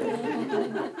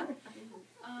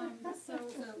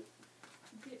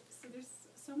 So there's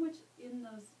so much in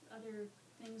those other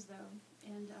things though,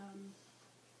 and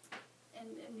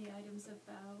the items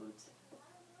about,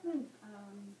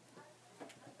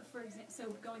 for example,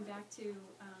 so going back to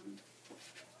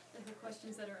the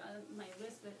questions that are on my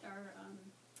list that are,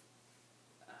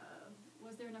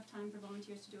 was there enough time for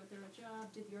volunteers to do their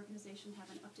job? Did the organization have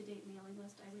an up-to-date mailing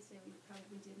list? I would say we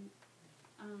probably didn't.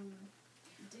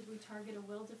 Did we target a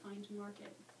well-defined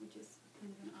market, which is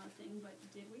kind of an odd thing, but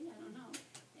did we? I don't know.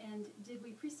 And did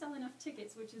we pre-sell enough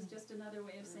tickets, which is just another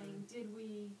way of saying, did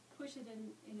we push it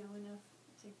in, enough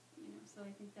to, so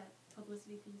I think that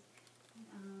publicity piece.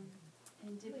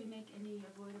 And did we make any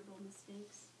avoidable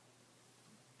mistakes?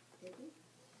 Did we?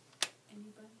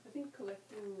 Anybody? I think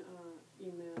collecting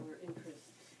email or interest,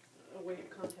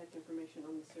 contact information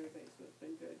on the surveys has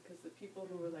been good, because the people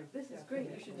who were like, this is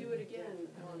great, you should do it again,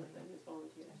 one of them is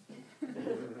volunteers.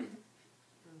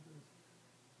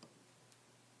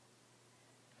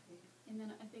 And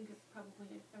then I think it's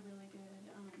probably a really good,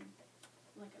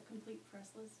 like a complete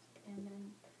press list, and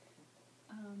then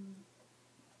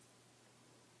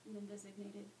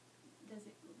designated,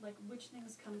 like which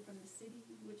things come from the city,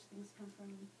 which things come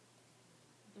from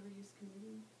the ReUse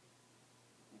committee,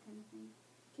 that kind of thing.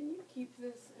 Can you keep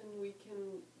this and we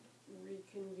can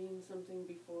reconvene something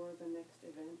before the next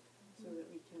event, so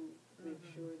that we can make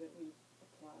sure that we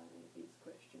apply these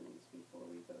questions before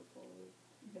we go forward?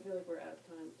 I feel like we're out of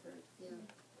time for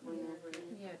going over it.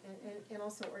 Yeah, and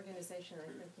also organization, I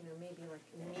think, maybe like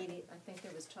immediate, I think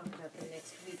there was talk about the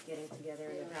next week getting together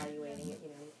and evaluating it,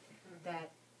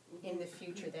 that in the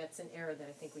future, that's an error that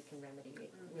I think we can remedy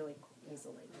really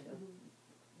easily,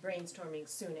 brainstorming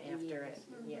soon after it,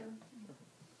 yeah.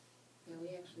 Yeah, we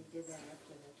actually did that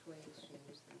after the toy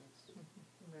exchange the next.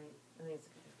 Right, I think it's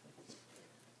a good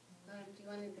idea. Do you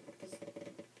want to just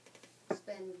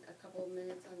spend a couple of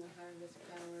minutes on the Harvest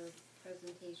Power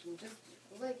presentation? Just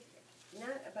like,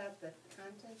 not about the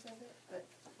content of it, but,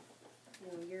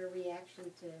 your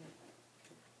reaction to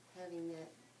having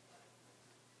that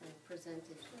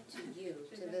presented to you,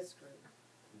 to this group.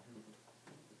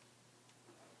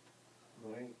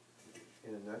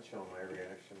 In a nutshell, my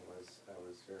reaction was I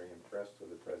was very impressed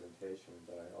with the presentation,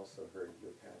 but I also heard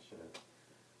your passionate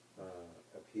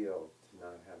appeal to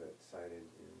not have it cited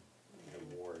in the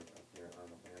ward up here on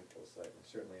the landfill site. I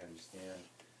certainly understand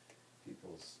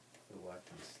people's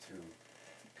reluctance to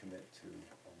commit to a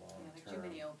there's too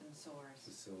many long-term open source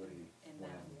facility in when,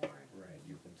 that ward. right,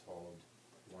 you've been told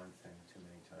one thing too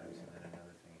many times and then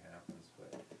another thing happens,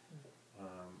 but,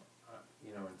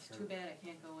 in It's too bad it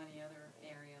can't go any other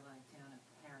area like down at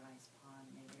Paradise Pond,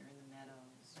 maybe, or in the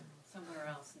Meadows, or somewhere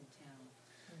else in town.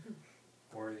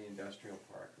 or the industrial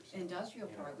park or something. Industrial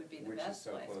park would be the best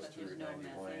place, but there's no Which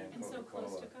is so close to Route 91 methane. And so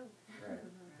close to Coca-Cola. Coke. Right, Right,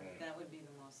 right. that would be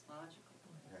the most logical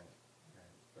place. Right,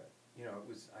 right, but,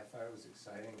 I thought it was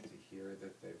exciting to hear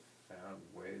that they've found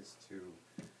ways to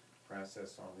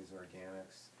process all these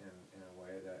organics in a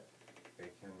way that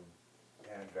they can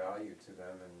add value to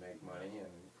them and make money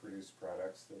and produce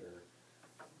products that are,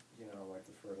 like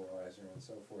the fertilizer and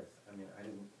so forth. I mean,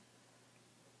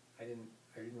 I didn't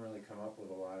really come up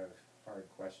with a lot of hard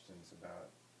questions about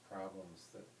problems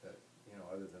that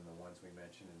other than the ones we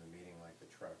mentioned in the meeting, like the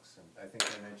trucks. And I think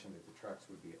they mentioned that the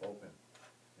trucks would be open,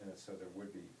 and so there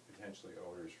would be potentially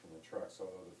odors from the trucks,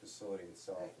 although the facility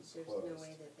itself is There's closed. no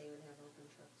way that they would have open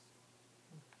trucks.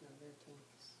 No, they're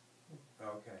tanks.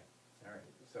 Okay, all right,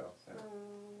 so,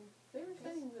 They were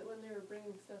saying that when they were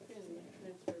bringing stuff in, the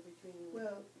transfer between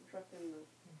the truck and the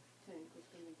tank was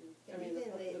going to be. And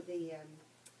even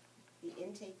the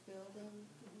intake building,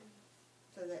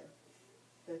 so that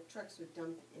the trucks would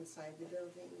dump inside the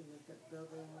building, and the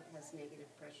building has negative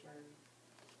pressure,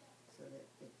 so that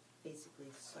it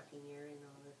basically is sucking air in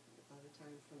all the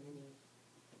time from any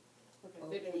Okay,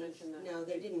 openings. they didn't mention that. No,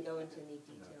 they didn't go into any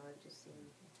detail, I've just seen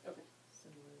Okay.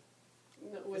 similar.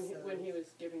 No, when he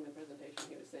was giving the presentation,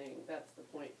 he was saying that's the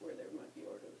point where there might be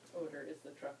odor is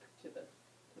the truck to the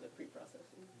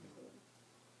pre-processing facility.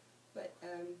 But,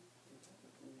 I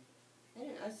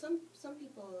don't know, some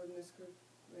people in this group,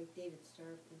 like David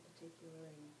Stark in particular,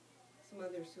 and some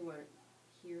others who aren't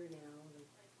here now, like,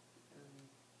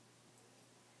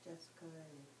 Jessica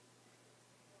and,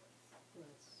 who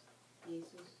else?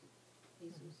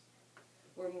 Jesus,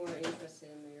 were more interested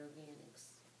in the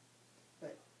organics.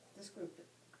 But this group,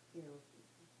 you know,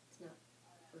 it's not,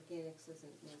 organics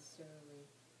isn't necessarily.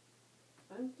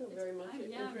 I'm still very much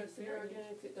yeah, interested in very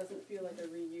organics. It doesn't feel like a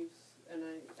reuse, and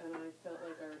I felt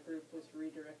like our group was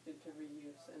redirected to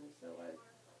reuse, and so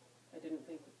I didn't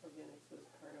think organics was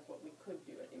part of what we could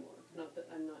do anymore. Not that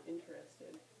I'm not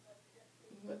interested,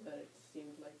 but that it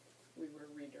seemed like we were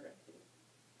redirected.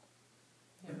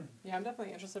 Yeah, I'm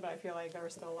definitely interested, but I feel like there were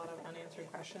still a lot of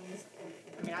unanswered questions.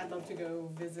 I mean, I'd love to go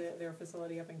visit their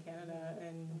facility up in Canada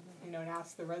and, you know, and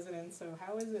ask the residents, so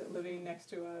how is it living next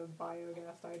to a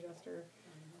biogas digester?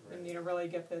 And, you know, really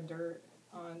get the dirt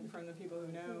on from the people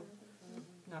who know,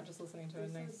 not just listening to a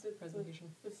They nice said that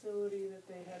presentation. The facility that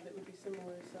they had that would be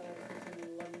similar size was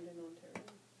in London, Ontario.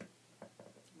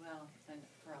 Well, and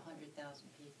for 100,000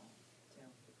 people, too.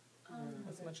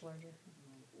 It's much larger.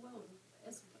 Well,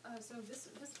 so this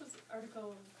was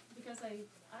article, because I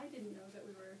didn't know that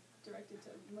we were directed to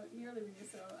merely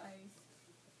reuse, so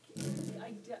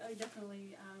I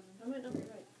definitely, I might not be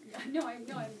right. no, I'm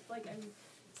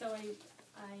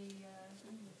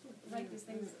write these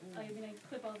things, I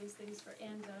clip all these things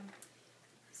and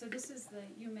so this is the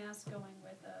UMass going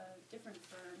with a different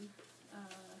firm,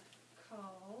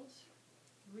 called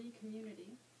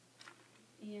ReCommunity.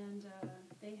 And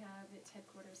they have its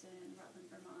headquarters in Rutland,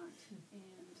 Vermont,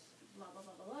 and blah, blah,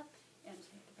 blah, blah, blah, and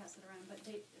I have to pass it around. But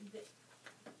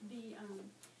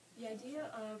the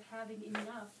idea of having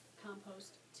enough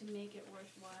compost to make it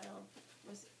worthwhile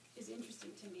is interesting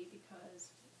to me,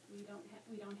 because we don't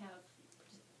have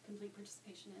complete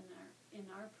participation in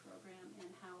our program, and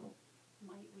how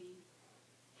might we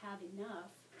have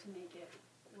enough to make it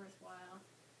worthwhile.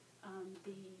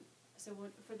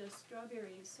 For the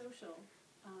strawberry social,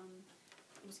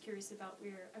 I was curious about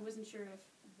I wasn't sure if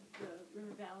the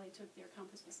River Valley took their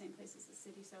compost the same place as the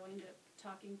city, so I ended up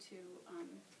talking to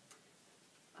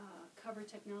Cover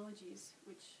Technologies,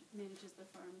 which manages the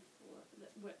farm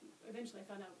what eventually I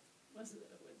found out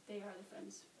they are the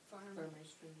Friends Farm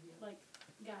like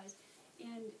guys,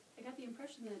 and I got the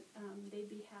impression that they'd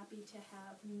be happy to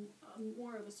have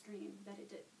more of a stream, that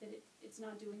it's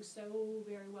not doing so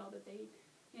very well, that they,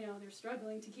 you know, they're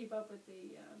struggling to keep up with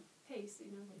the pace,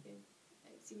 you know, like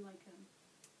it seemed like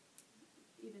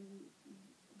even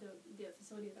the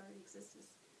facility that already exists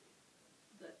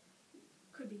that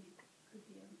could be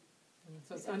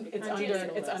So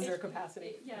it's under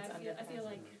capacity. Yeah, It's I feel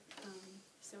like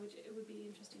so it would be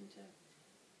interesting to.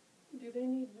 Do they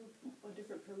need a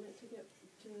different permit to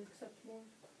accept more?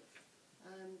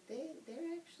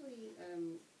 They're actually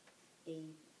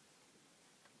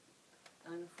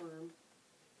on a farm,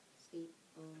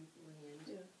 state-owned land.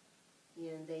 Yeah.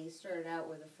 And they started out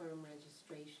with a farm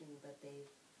registration, but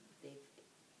they've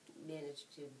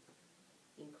managed to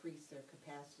increase their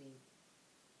capacity.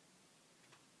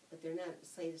 But they're not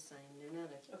site assigned, they're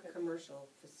not a commercial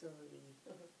facility.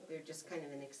 They're just kind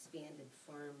of an expanded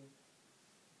farm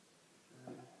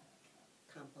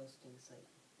composting site.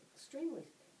 Extremely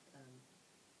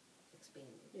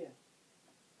expanded. Yeah.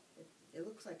 It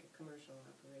looks like a commercial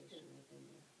operation. I've been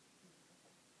there.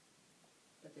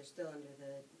 But they're still under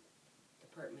the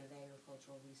Department of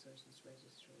Agricultural Resources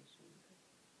registration.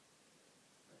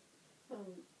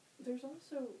 There's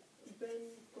also,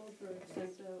 Ben Goldberg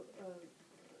sent out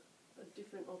a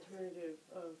different alternative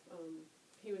of,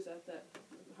 he was at that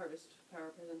Harvest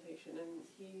Power presentation, and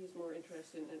he's more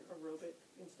interested in aerobic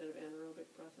instead of anaerobic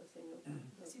processing of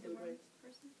Is he the food right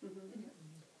waste. person?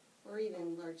 Or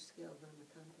even large-scale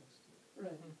vermicomposting.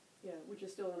 Right, yeah, which is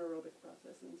still an aerobic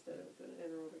process instead of an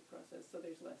anaerobic process, so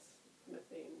there's less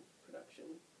methane production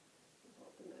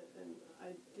involved in that. And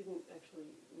I didn't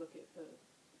actually look at the,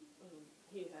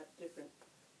 he had a different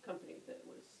company that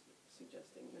was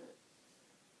suggesting that.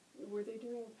 Were they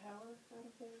doing power out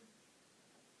of there?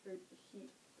 Or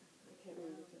heat? I can't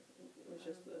remember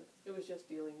exactly. It was just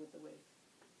dealing with the waste.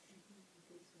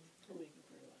 I'll make it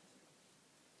fertilizer.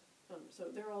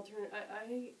 So they're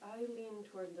I lean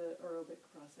toward the aerobic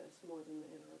process more than the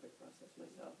anaerobic process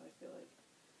myself. I feel like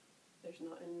there's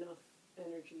not enough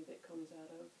energy that comes out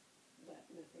of that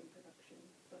methane production,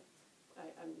 but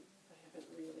I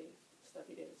haven't really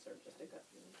studied it. It's sort of just a gut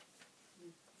feeling.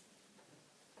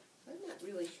 I'm not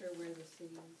really sure where the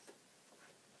city's,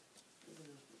 you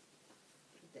know,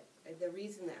 the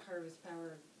reason that Harvest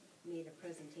Power made a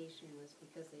presentation was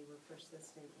because they were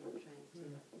persistent in trying to,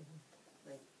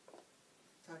 like,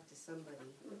 talk to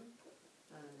somebody.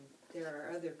 There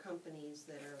are other companies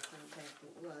that are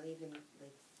contacting, well, even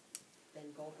like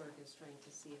Ben Goldberg is trying to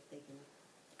see if they can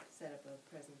set up a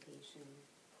presentation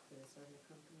for this other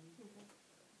company.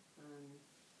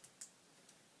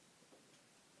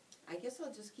 I guess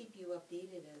I'll just keep you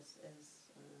updated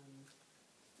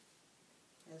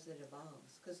as it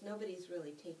evolves, because nobody's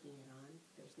really taking it on.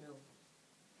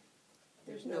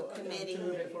 There's no committee. To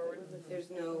move it forward. There's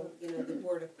no, the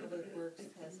Board of Public Works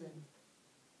hasn't.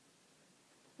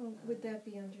 Well, would that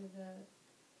be under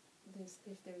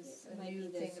if there's It a might new be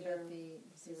the thing zero- about the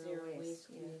Zero Waste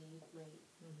yeah. Committee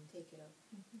might take it up.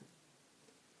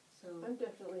 So, I'm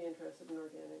definitely interested in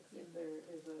organics. Yeah.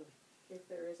 If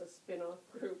there is a spin-off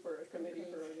group or a committee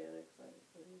Okay. for organics, I'm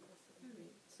interested. all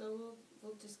right, so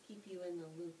we'll just keep you in the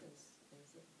loop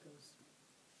as it goes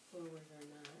forward or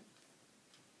not.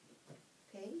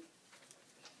 Okay?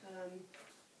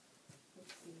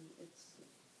 Let's see,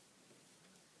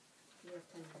 we have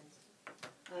 10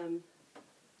 minutes.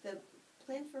 The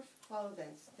plan for fall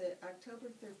events, the October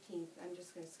 13th, I'm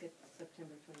just gonna skip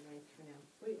September 29th for now.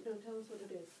 Wait, no, tell us what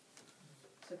it is.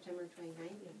 September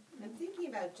 29th? I'm thinking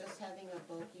about just having a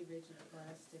bulky rigid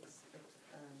plastics,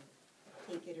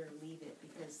 take it or leave it,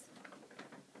 because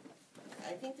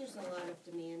I think there's a lot of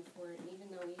demand for it, and even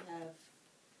though we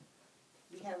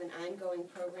have an ongoing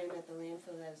program at the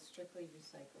landfill that is strictly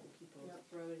recycling. People Yep.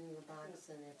 throw it in the box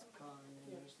and it's gone,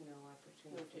 and Yep. there's no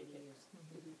opportunity No for take it.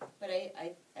 reuse. But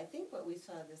I think what we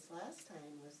saw this last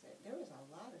time was that there was a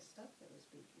lot of stuff that was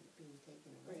being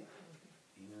taken away. Right.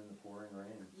 Even in the pouring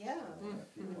rain. Yeah. And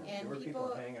There were people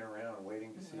people- hanging around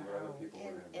waiting to see what other people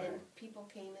were gonna bring. And people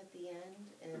came at the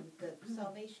end, and the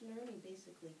Salvation Army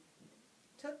basically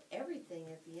took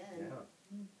everything at the end.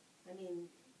 Yeah. I mean,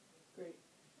 Great.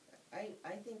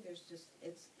 I think there's just,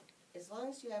 it's, as long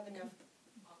as you have enough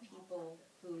people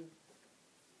who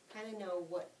kind of know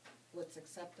what's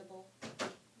acceptable.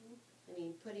 I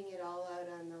mean, putting it all out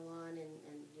on the lawn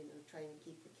and trying to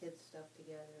keep the kids' stuff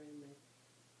together and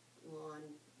the lawn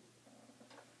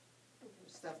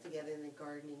stuff together and the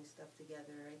gardening stuff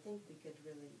together, I think we could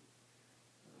really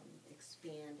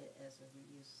expand it as a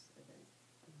reuse event.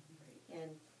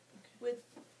 And with,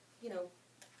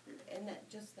 and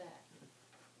just that.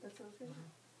 That sounds good.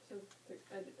 So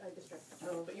I distracted you,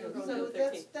 Oh, but you were going so to the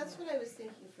 13th. that's what I was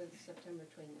thinking for the September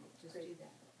 29th, just do Great.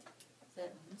 that. Does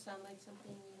that sound like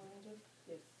something you wanna do?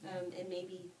 Yes. And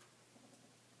maybe,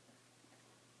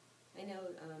 I know,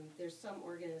 there's some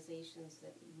organizations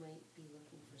that might be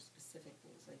looking for specific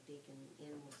things, like bacon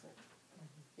animals, that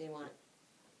they want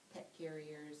pet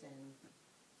carriers and,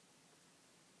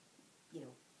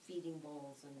 feeding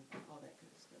bowls and all that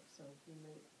kind of stuff, so we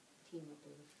might team up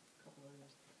with a couple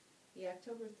others. The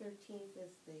October 13th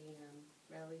is the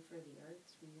Rally for the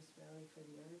Arts, ReUse Rally for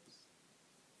the Arts.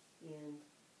 And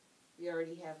we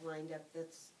already have lined up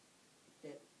that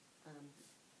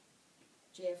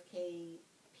JFK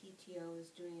PTO is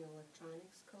doing an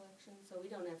electronics collection, so we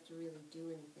don't have to really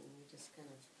do anything, we just kind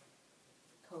of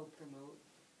co-promote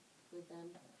with them.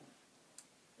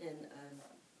 And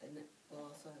we'll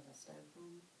also have a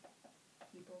styrofoam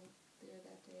people there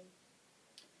that day.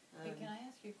 Hey, can I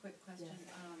ask you a quick question?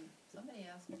 Somebody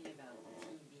asked me about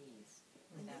TVs.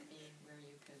 Would that be where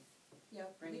you could,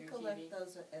 Yep, Bring we your collect TV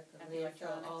those at the and the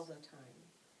landfill all electronics? the time.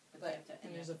 would But you have to,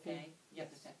 and there's there's a fee. pay? You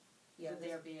have to Yes. pay. Yeah, Would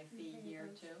there be a fee here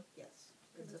too? yes,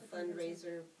 it's a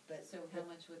fundraiser, but So how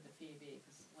much would the fee be?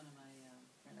 Because one of my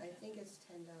friends. I asked think me. it's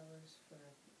 $10 for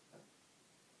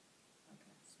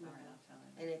Okay, small, all right, I'll tell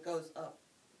him. and it goes up.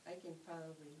 I can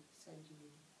probably send you,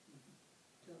 Mhm.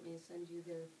 do you want me to send you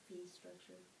their fee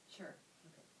structure? Sure.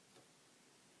 Okay.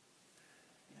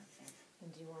 Yeah, thanks.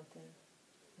 And do you want the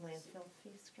landfill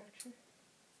fee structure?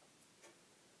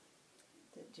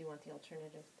 Do you want the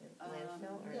alternative, the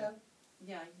landfill, or? Yeah,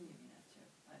 Yeah, you can give me that too.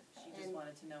 She just And-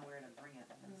 wanted to know where to bring it,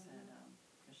 and I said,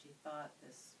 because she thought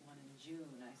this one in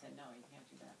June, I said, no, you can't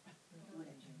do that. One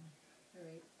in June. all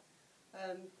right.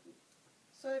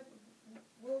 So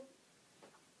we'll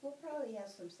probably have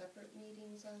some separate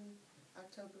meetings on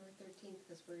October 13th,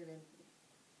 because we're gonna,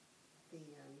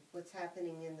 what's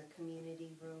happening in the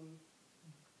community room.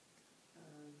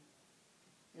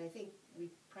 And I think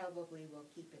we probably will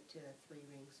keep it to a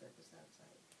 3-ring surface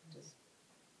outside, just,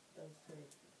 Those three.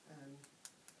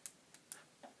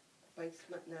 Bikes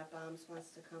Not Bombs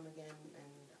wants to come again,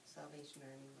 and Salvation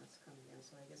Army wants to come again,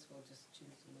 so I guess we'll just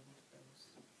choose among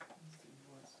those, see who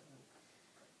wants to come.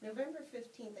 November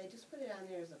 15th, I just put it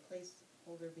on there as a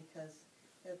placeholder because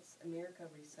that's America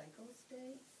Recycles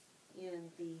Day, and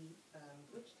the,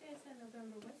 Which day is that,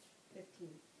 November which?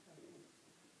 15th.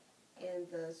 And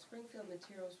the Springfield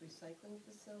Materials Recycling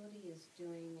Facility is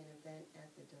doing an event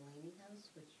at the Delaney House,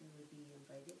 which you would be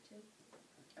invited to.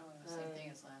 Oh, the same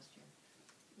thing as last year.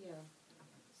 Yeah,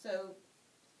 so,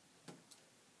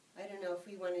 I don't know if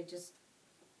we wanna just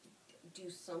do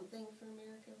something for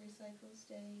America Recycles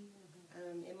Day.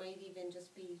 It might even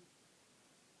just be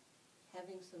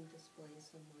having some display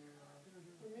somewhere,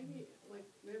 Or maybe, like,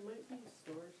 there might be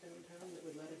stores downtown that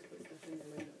would let us put stuff in their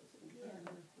windows and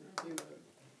do a,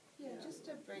 yeah, just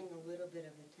to bring a little bit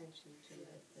of attention to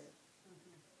it, that.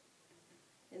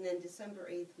 And then December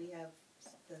 8th, we have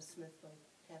the Smithville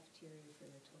cafeteria for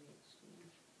the toy exchange.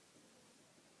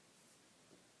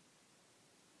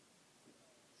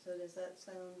 So does that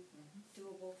sound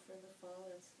doable for the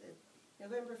fall? It's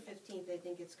November 15th, I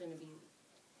think it's gonna be,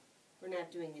 we're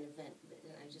not doing an event, but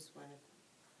I just wanna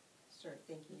start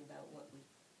thinking about what we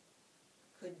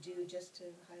could do just to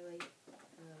highlight,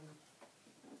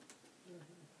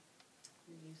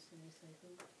 reuse and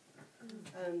recycling.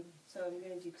 So I'm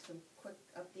gonna do some quick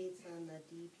updates on the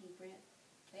DEP grant.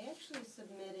 I actually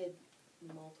submitted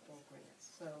multiple grants,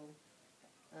 so,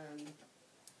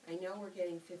 I know we're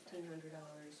getting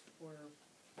 $1,500 for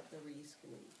the ReUse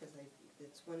committee, because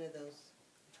it's one of those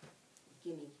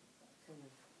gimme kind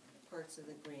of parts of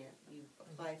the grant. You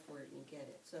apply for it and you get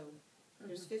it. So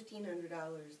there's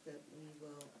 $1,500 that we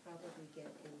will probably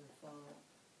get in the fall.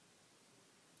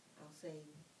 I'll say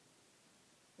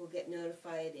we'll get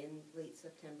notified in late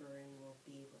September and we'll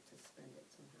be able to spend it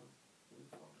somehow in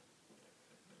the fall.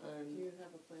 do you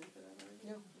have a plan for that already?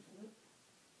 No,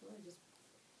 well, I just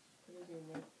put it in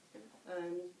there.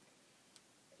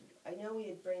 I know we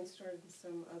had brainstormed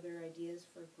some other ideas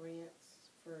for grants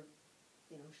for,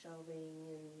 shelving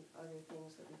and other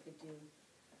things that we could do.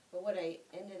 But what I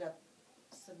ended up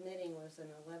submitting was an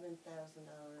 $11,000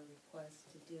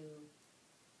 request to do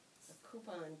a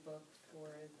coupon book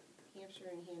for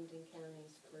Hampshire and Hampden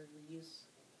counties for reuse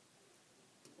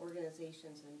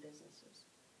organizations and businesses.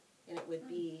 And it would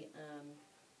be,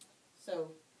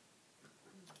 so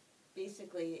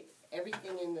basically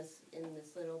everything in this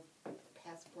little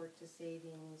Passport to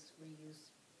Savings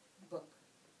reuse book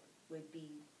would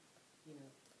be,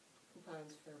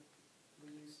 coupons for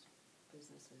reuse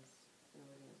businesses and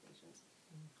organizations.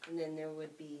 And then there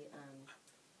would be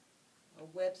a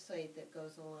website that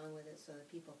goes along with it so that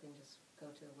people can just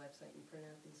go to the website and print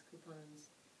out these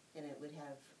coupons. And it would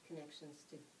have connections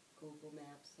to Google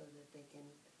Maps so that they can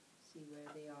see where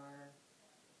they are,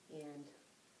 and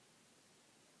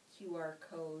QR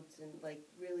codes, and like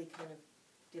really kind of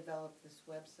develop this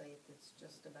website that's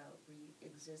just about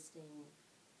existing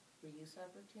reuse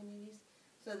opportunities.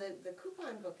 So the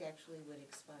coupon book actually would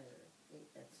expire,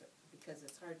 because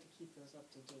it's hard to keep those up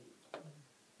to date.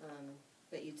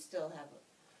 But you'd still have,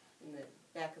 in the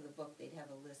back of the book, they'd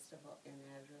have a list of and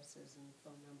addresses and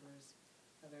phone numbers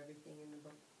of everything in the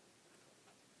book.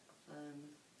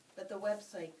 But the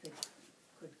website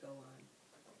could go on.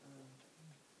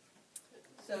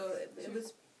 So it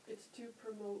was. It's to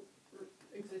promote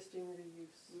existing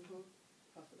reuse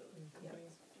possibilities. Yeah.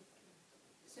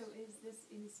 So is this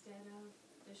instead of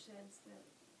the sheds that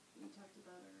we talked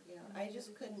about, or? Yeah, I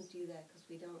just couldn't do that because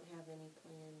we don't have any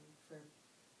plan for,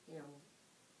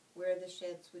 where the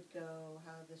sheds would go,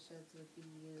 how the sheds would be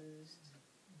used.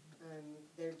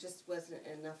 There just wasn't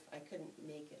enough, I couldn't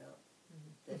make it up.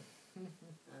 That,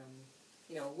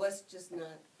 it was just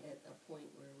not at a point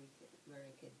where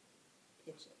I could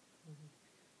pitch it.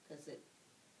 Because if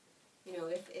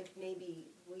maybe,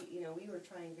 we were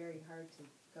trying very hard to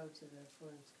go to the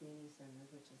Florence Community Center,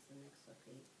 which is the next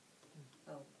update.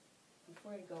 Oh,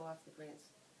 before I go off the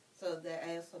grants, so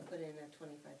I also put in a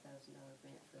 $25,000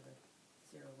 grant for the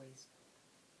zero waste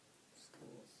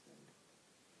schools thing.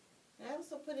 And I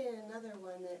also put in another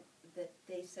one that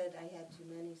they said I had too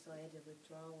many, so I had to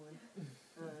withdraw one,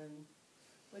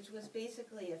 which was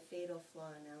basically a fatal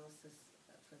flaw analysis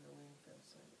for the landfill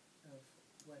site of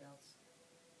what else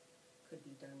could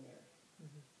be done there.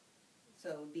 So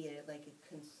it would be like a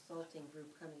consulting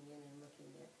group coming in and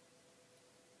looking at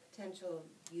potential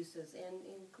uses, and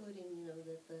including,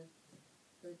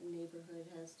 that the neighborhood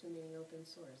has too many open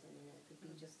sores. I mean, that could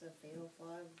be just a fatal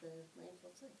flaw of the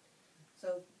landfill site.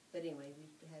 So, but anyway,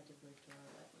 we had to withdraw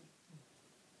that one.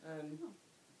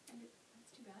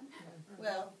 That's too bad.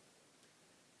 Well,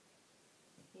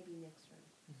 maybe next round.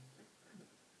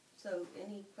 So,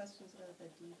 any questions about the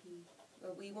DP?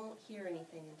 Well, we won't hear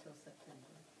anything until September.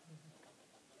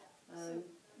 So,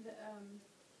 the,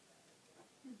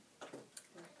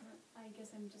 I guess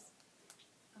I'm just,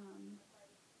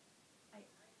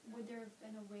 would there have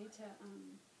been a way to,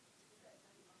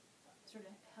 sort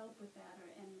of help with that, or,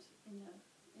 and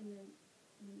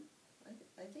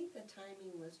I think the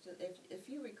timing was, if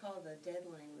you recall, the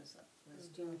deadline was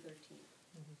June 13th.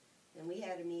 And we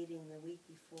had a meeting the week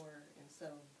before, and so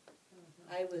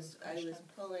I was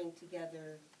pulling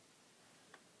together,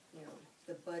 you know,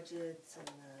 the budgets and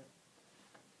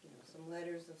some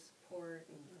letters of support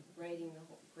and writing the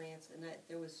whole grants, and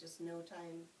there was just no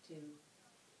time to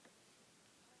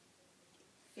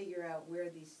figure out where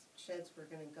these sheds were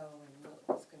gonna go and what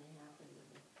was gonna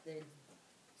happen.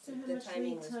 So how The much timing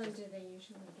lead was time just- do they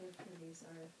usually give for these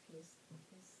RFPs?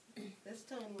 This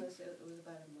time it was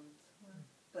about a month. Wow.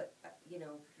 But,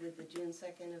 with the June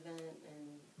 2nd event,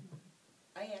 and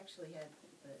I actually had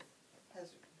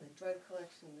the drug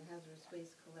collection, the hazardous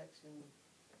waste collection,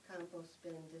 compost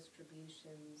bin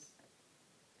distributions,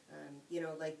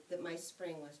 my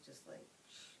spring was just like,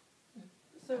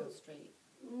 So, straight.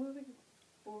 moving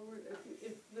forward,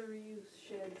 if the reuse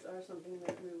sheds are something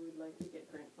that we would like to get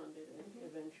grant funded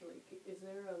eventually, is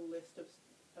there a list of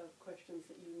questions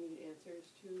that you need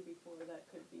answers to before that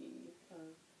could be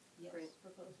Yes. grant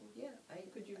proposal? Yeah,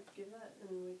 Could you give that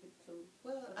and we could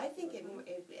well, I think it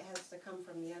has to come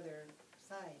from the other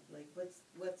side, like what's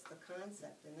the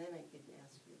concept, and then I could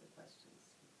ask you the questions.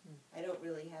 I don't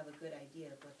really have a good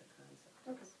idea of what the concept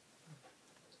Okay. is.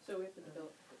 So we have to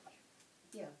develop a pitch.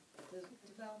 Yeah,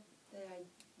 develop the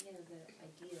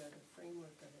idea, the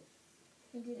framework of it.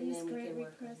 And do And these then we grant can work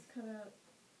on requests come out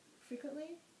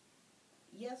frequently?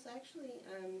 Yes, actually,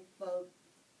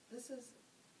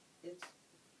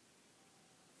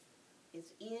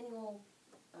 it's annual,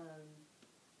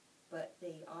 but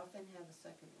they often have a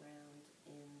second round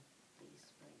in the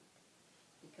spring.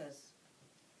 Because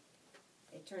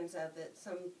it turns out that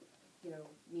some,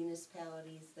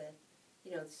 municipalities that,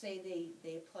 say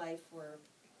they apply for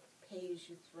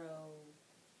pay-as-you-throw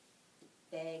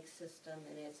bag system,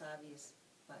 and it's obvious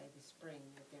by the spring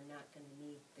that they're not gonna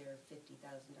meet their $50,000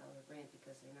 grant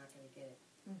because they're not gonna get it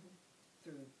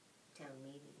through town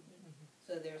meeting.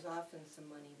 So there's often some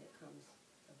money that comes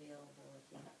available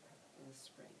in the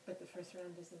spring. But the first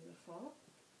round is in the fall?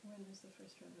 When is the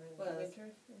first round, or in Well, the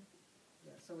winter?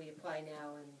 Yeah, so we apply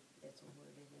now and it's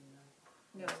awarded in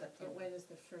No, September. but when is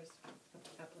the first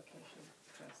application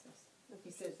process? That's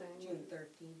You what you're said saying. June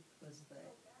 13th was the,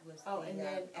 And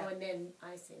then,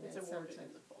 I see, It's then awarded sometime.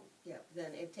 in the fall. yeah,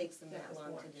 then it takes them that was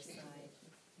long to March. decide.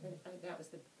 That was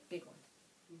the big one.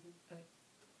 Mhm. Okay.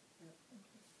 Yep.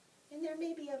 And there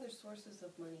may be other sources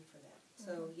of money for that.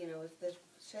 So, if the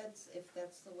sheds, if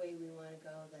that's the way we wanna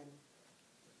go, then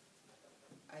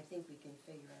I think we can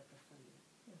figure out the funding.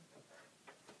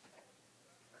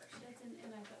 sheds,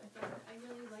 and I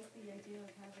really like the idea of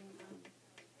having,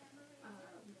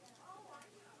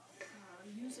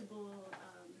 usable,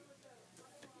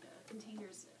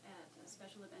 containers at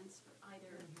special events for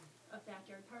either a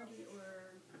backyard party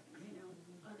or,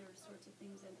 other sorts of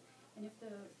things, and if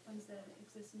the ones that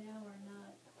exist now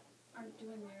aren't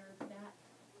doing that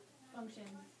function,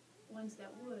 ones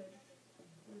that would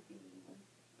be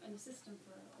an assistant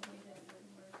for a way that would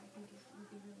work, I think would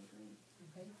be really great.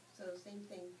 Okay, so same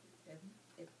thing,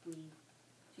 if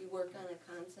you work on a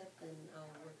concept, then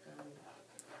I'll work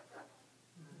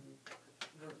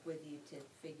with you to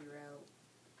figure out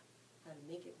how to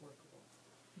make it workable.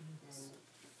 And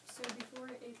So before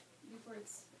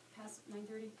it's past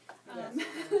 9:30, yes,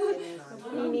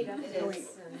 We need It updates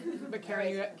is. and. But Karen,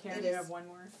 It you is. have one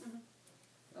more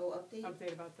update,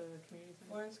 update about the community center?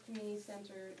 Florence Community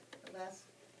Center,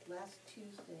 last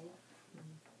Tuesday.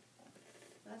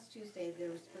 Last Tuesday, there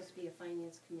was supposed to be a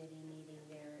finance committee meeting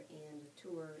there and a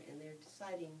tour, and they're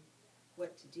deciding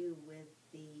what to do with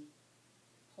the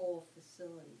whole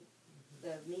facility.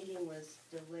 The meeting was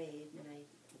delayed, and I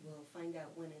will find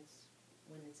out when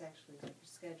it's actually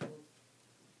scheduled,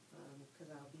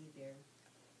 because I'll be there.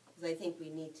 Because I think we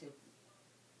need to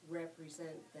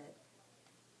represent that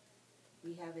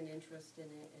we have an interest in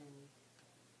it, and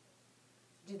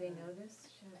Do they know this?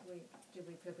 Could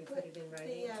we put it in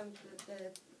writing?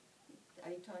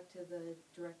 I talked to the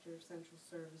Director of Central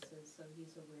Services, so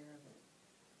he's aware of it.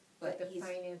 But the he's-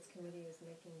 finance committee is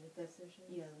making the decision?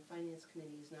 Yeah, the Finance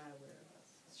Committee is not aware of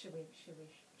us. Should we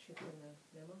shoot them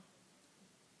a memo?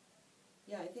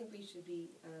 Yeah, I think we should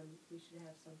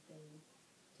have something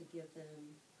to give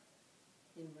them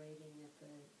in writing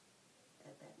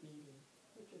at that meeting.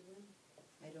 Which is when?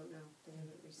 I don't know, they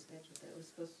haven't rescheduled that. It was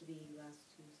supposed to be last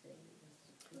Tuesday, and it was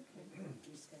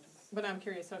rescheduled. But I'm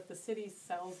curious, so if the city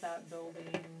sells that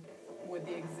building, would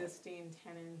the existing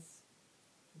tenants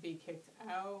be kicked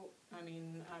out? I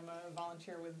mean, I'm a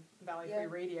volunteer with Valley Yeah.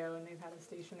 Free Radio, and they've had a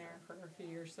station there for a few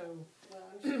years, so Well,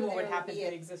 I'm sure what would there will happen to be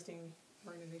the existing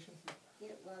organization?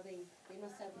 Yeah, well, they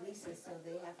must have leases, so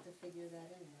they have to figure that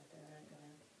in, that they're not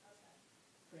gonna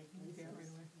break leases. Yeah, right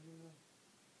away. I don't know.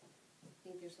 I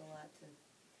think there's a lot to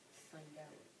find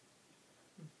out.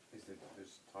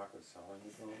 There's talk of selling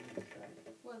the building, is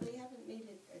that? Well, they haven't made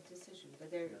a decision, but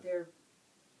Yeah.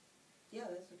 yeah,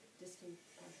 that's a distinct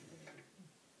possibility.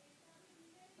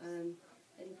 And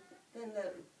then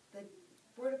the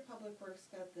Board of Public Works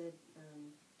got the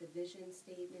vision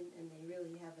statement, and they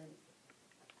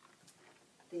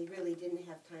really didn't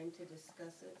have time to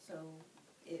discuss it, so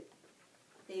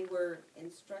they were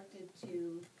instructed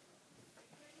to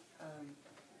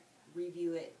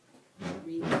review it,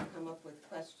 come up with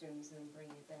questions and bring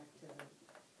it back to the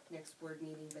next board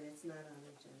meeting, but it's not on the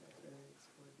agenda for the next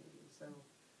board meeting, so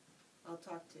I'll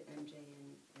talk to MJ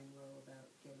and Lo about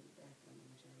getting it back on the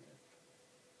agenda.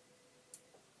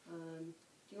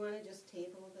 Do you wanna just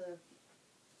table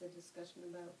the discussion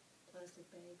about plastic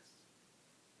bags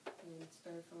and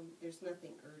styrofoam? There's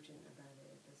nothing urgent about it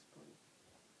at this point.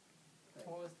 But-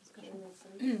 What was the discussion?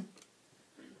 Okay.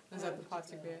 Is that the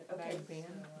plastic bag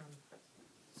ban?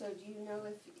 So do you know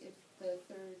if the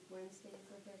third Wednesdays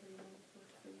of every month work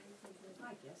for you?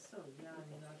 I guess so, yeah, I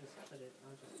mean, I'll just put it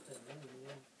in,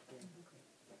 yeah.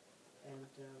 And,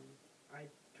 I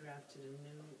drafted a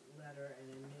new letter and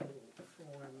a new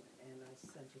form, and I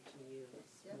sent it to you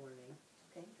this Yep. morning.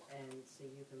 Okay. And so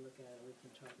you can look at it, we can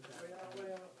talk about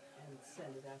it, and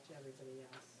send it out to everybody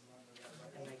else.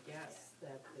 And I guess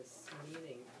that this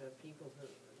meeting, the people who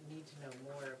need to know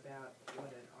more about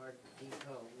what an Art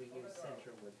Depot reuse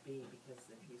center would be, because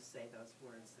if you say those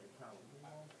words, they probably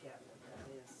won't get what that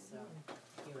is. So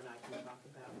you and I can talk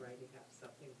about writing up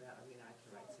something about, I mean, I can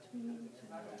write something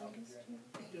about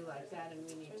it. Do like that, and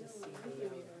we need to see the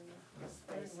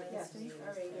space. Yes, all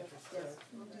right, yes,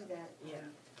 we'll do that. Yeah,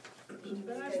 But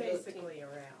but I'm basically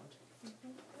around.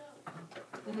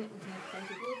 Thank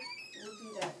you. We'll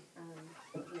do that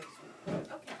next week.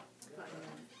 Okay, fine.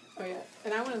 Oh, yeah,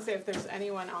 and I wanna say if there's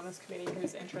anyone on this committee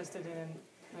who's interested in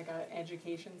like a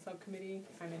education subcommittee,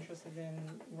 I'm interested in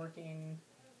working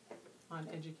on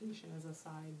education as a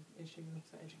side issue,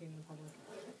 so educating the public,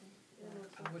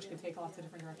 which could take lots of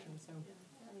different directions, so.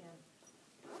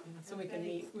 Yeah, so we can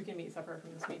meet separate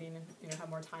from this meeting and, you know, have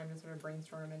more time to sort of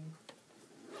brainstorm and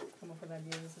come up with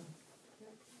ideas and.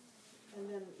 And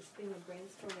then, speaking of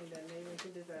brainstorming, then maybe we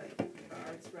can do the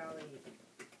Arts Rally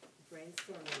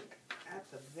brainstorming at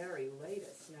the very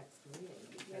latest next meeting,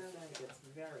 because then it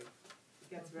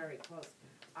gets very close.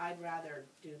 I'd rather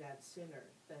do that sooner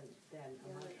than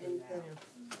a month from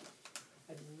now.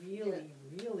 I'd really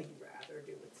rather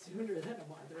do it sooner than a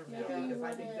month from now, Maybe you because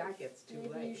I think wanna- that gets too Maybe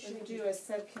you late. should do a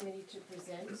subcommittee to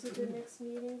present to the next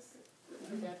meetings,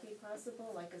 would that be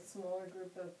possible, like a smaller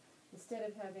group of, instead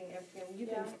of having everyone, you've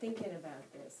been Yeah. thinking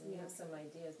about this, and you have Yeah. some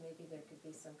ideas, maybe there could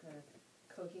be some kind of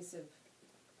cohesive,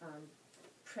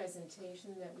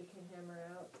 presentation that we can hammer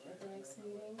out at the next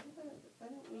meeting? Why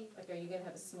don't we, Like, are you gonna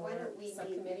have a why smaller don't we meet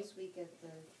subcommittee? next week at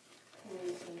the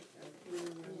community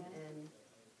room Yeah.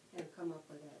 and come up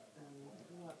with a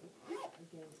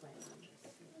game plan on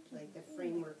this, like the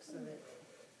framework so that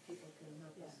people can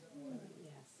help us.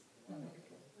 Yes. That'll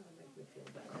make me feel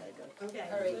better. Okay.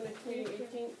 All right. Then it's May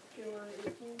 18th, July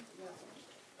 18th?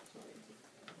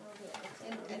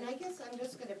 And I guess I'm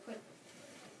just gonna put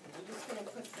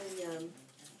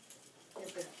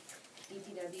the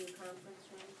DPW conference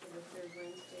room for the third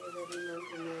Wednesday of every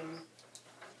month, and then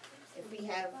if we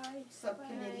have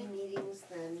subcommittee meetings,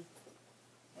 then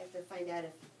I have to find out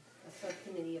if a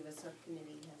subcommittee of a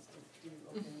subcommittee has to do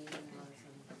open meeting laws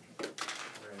and.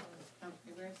 Right.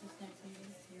 Where's this next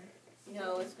meeting, here?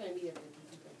 No, it's gonna be at the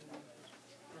DPW conference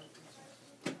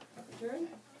room. Adjourn?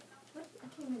 What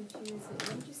came in June, what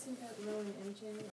did you say about Lo and MJ?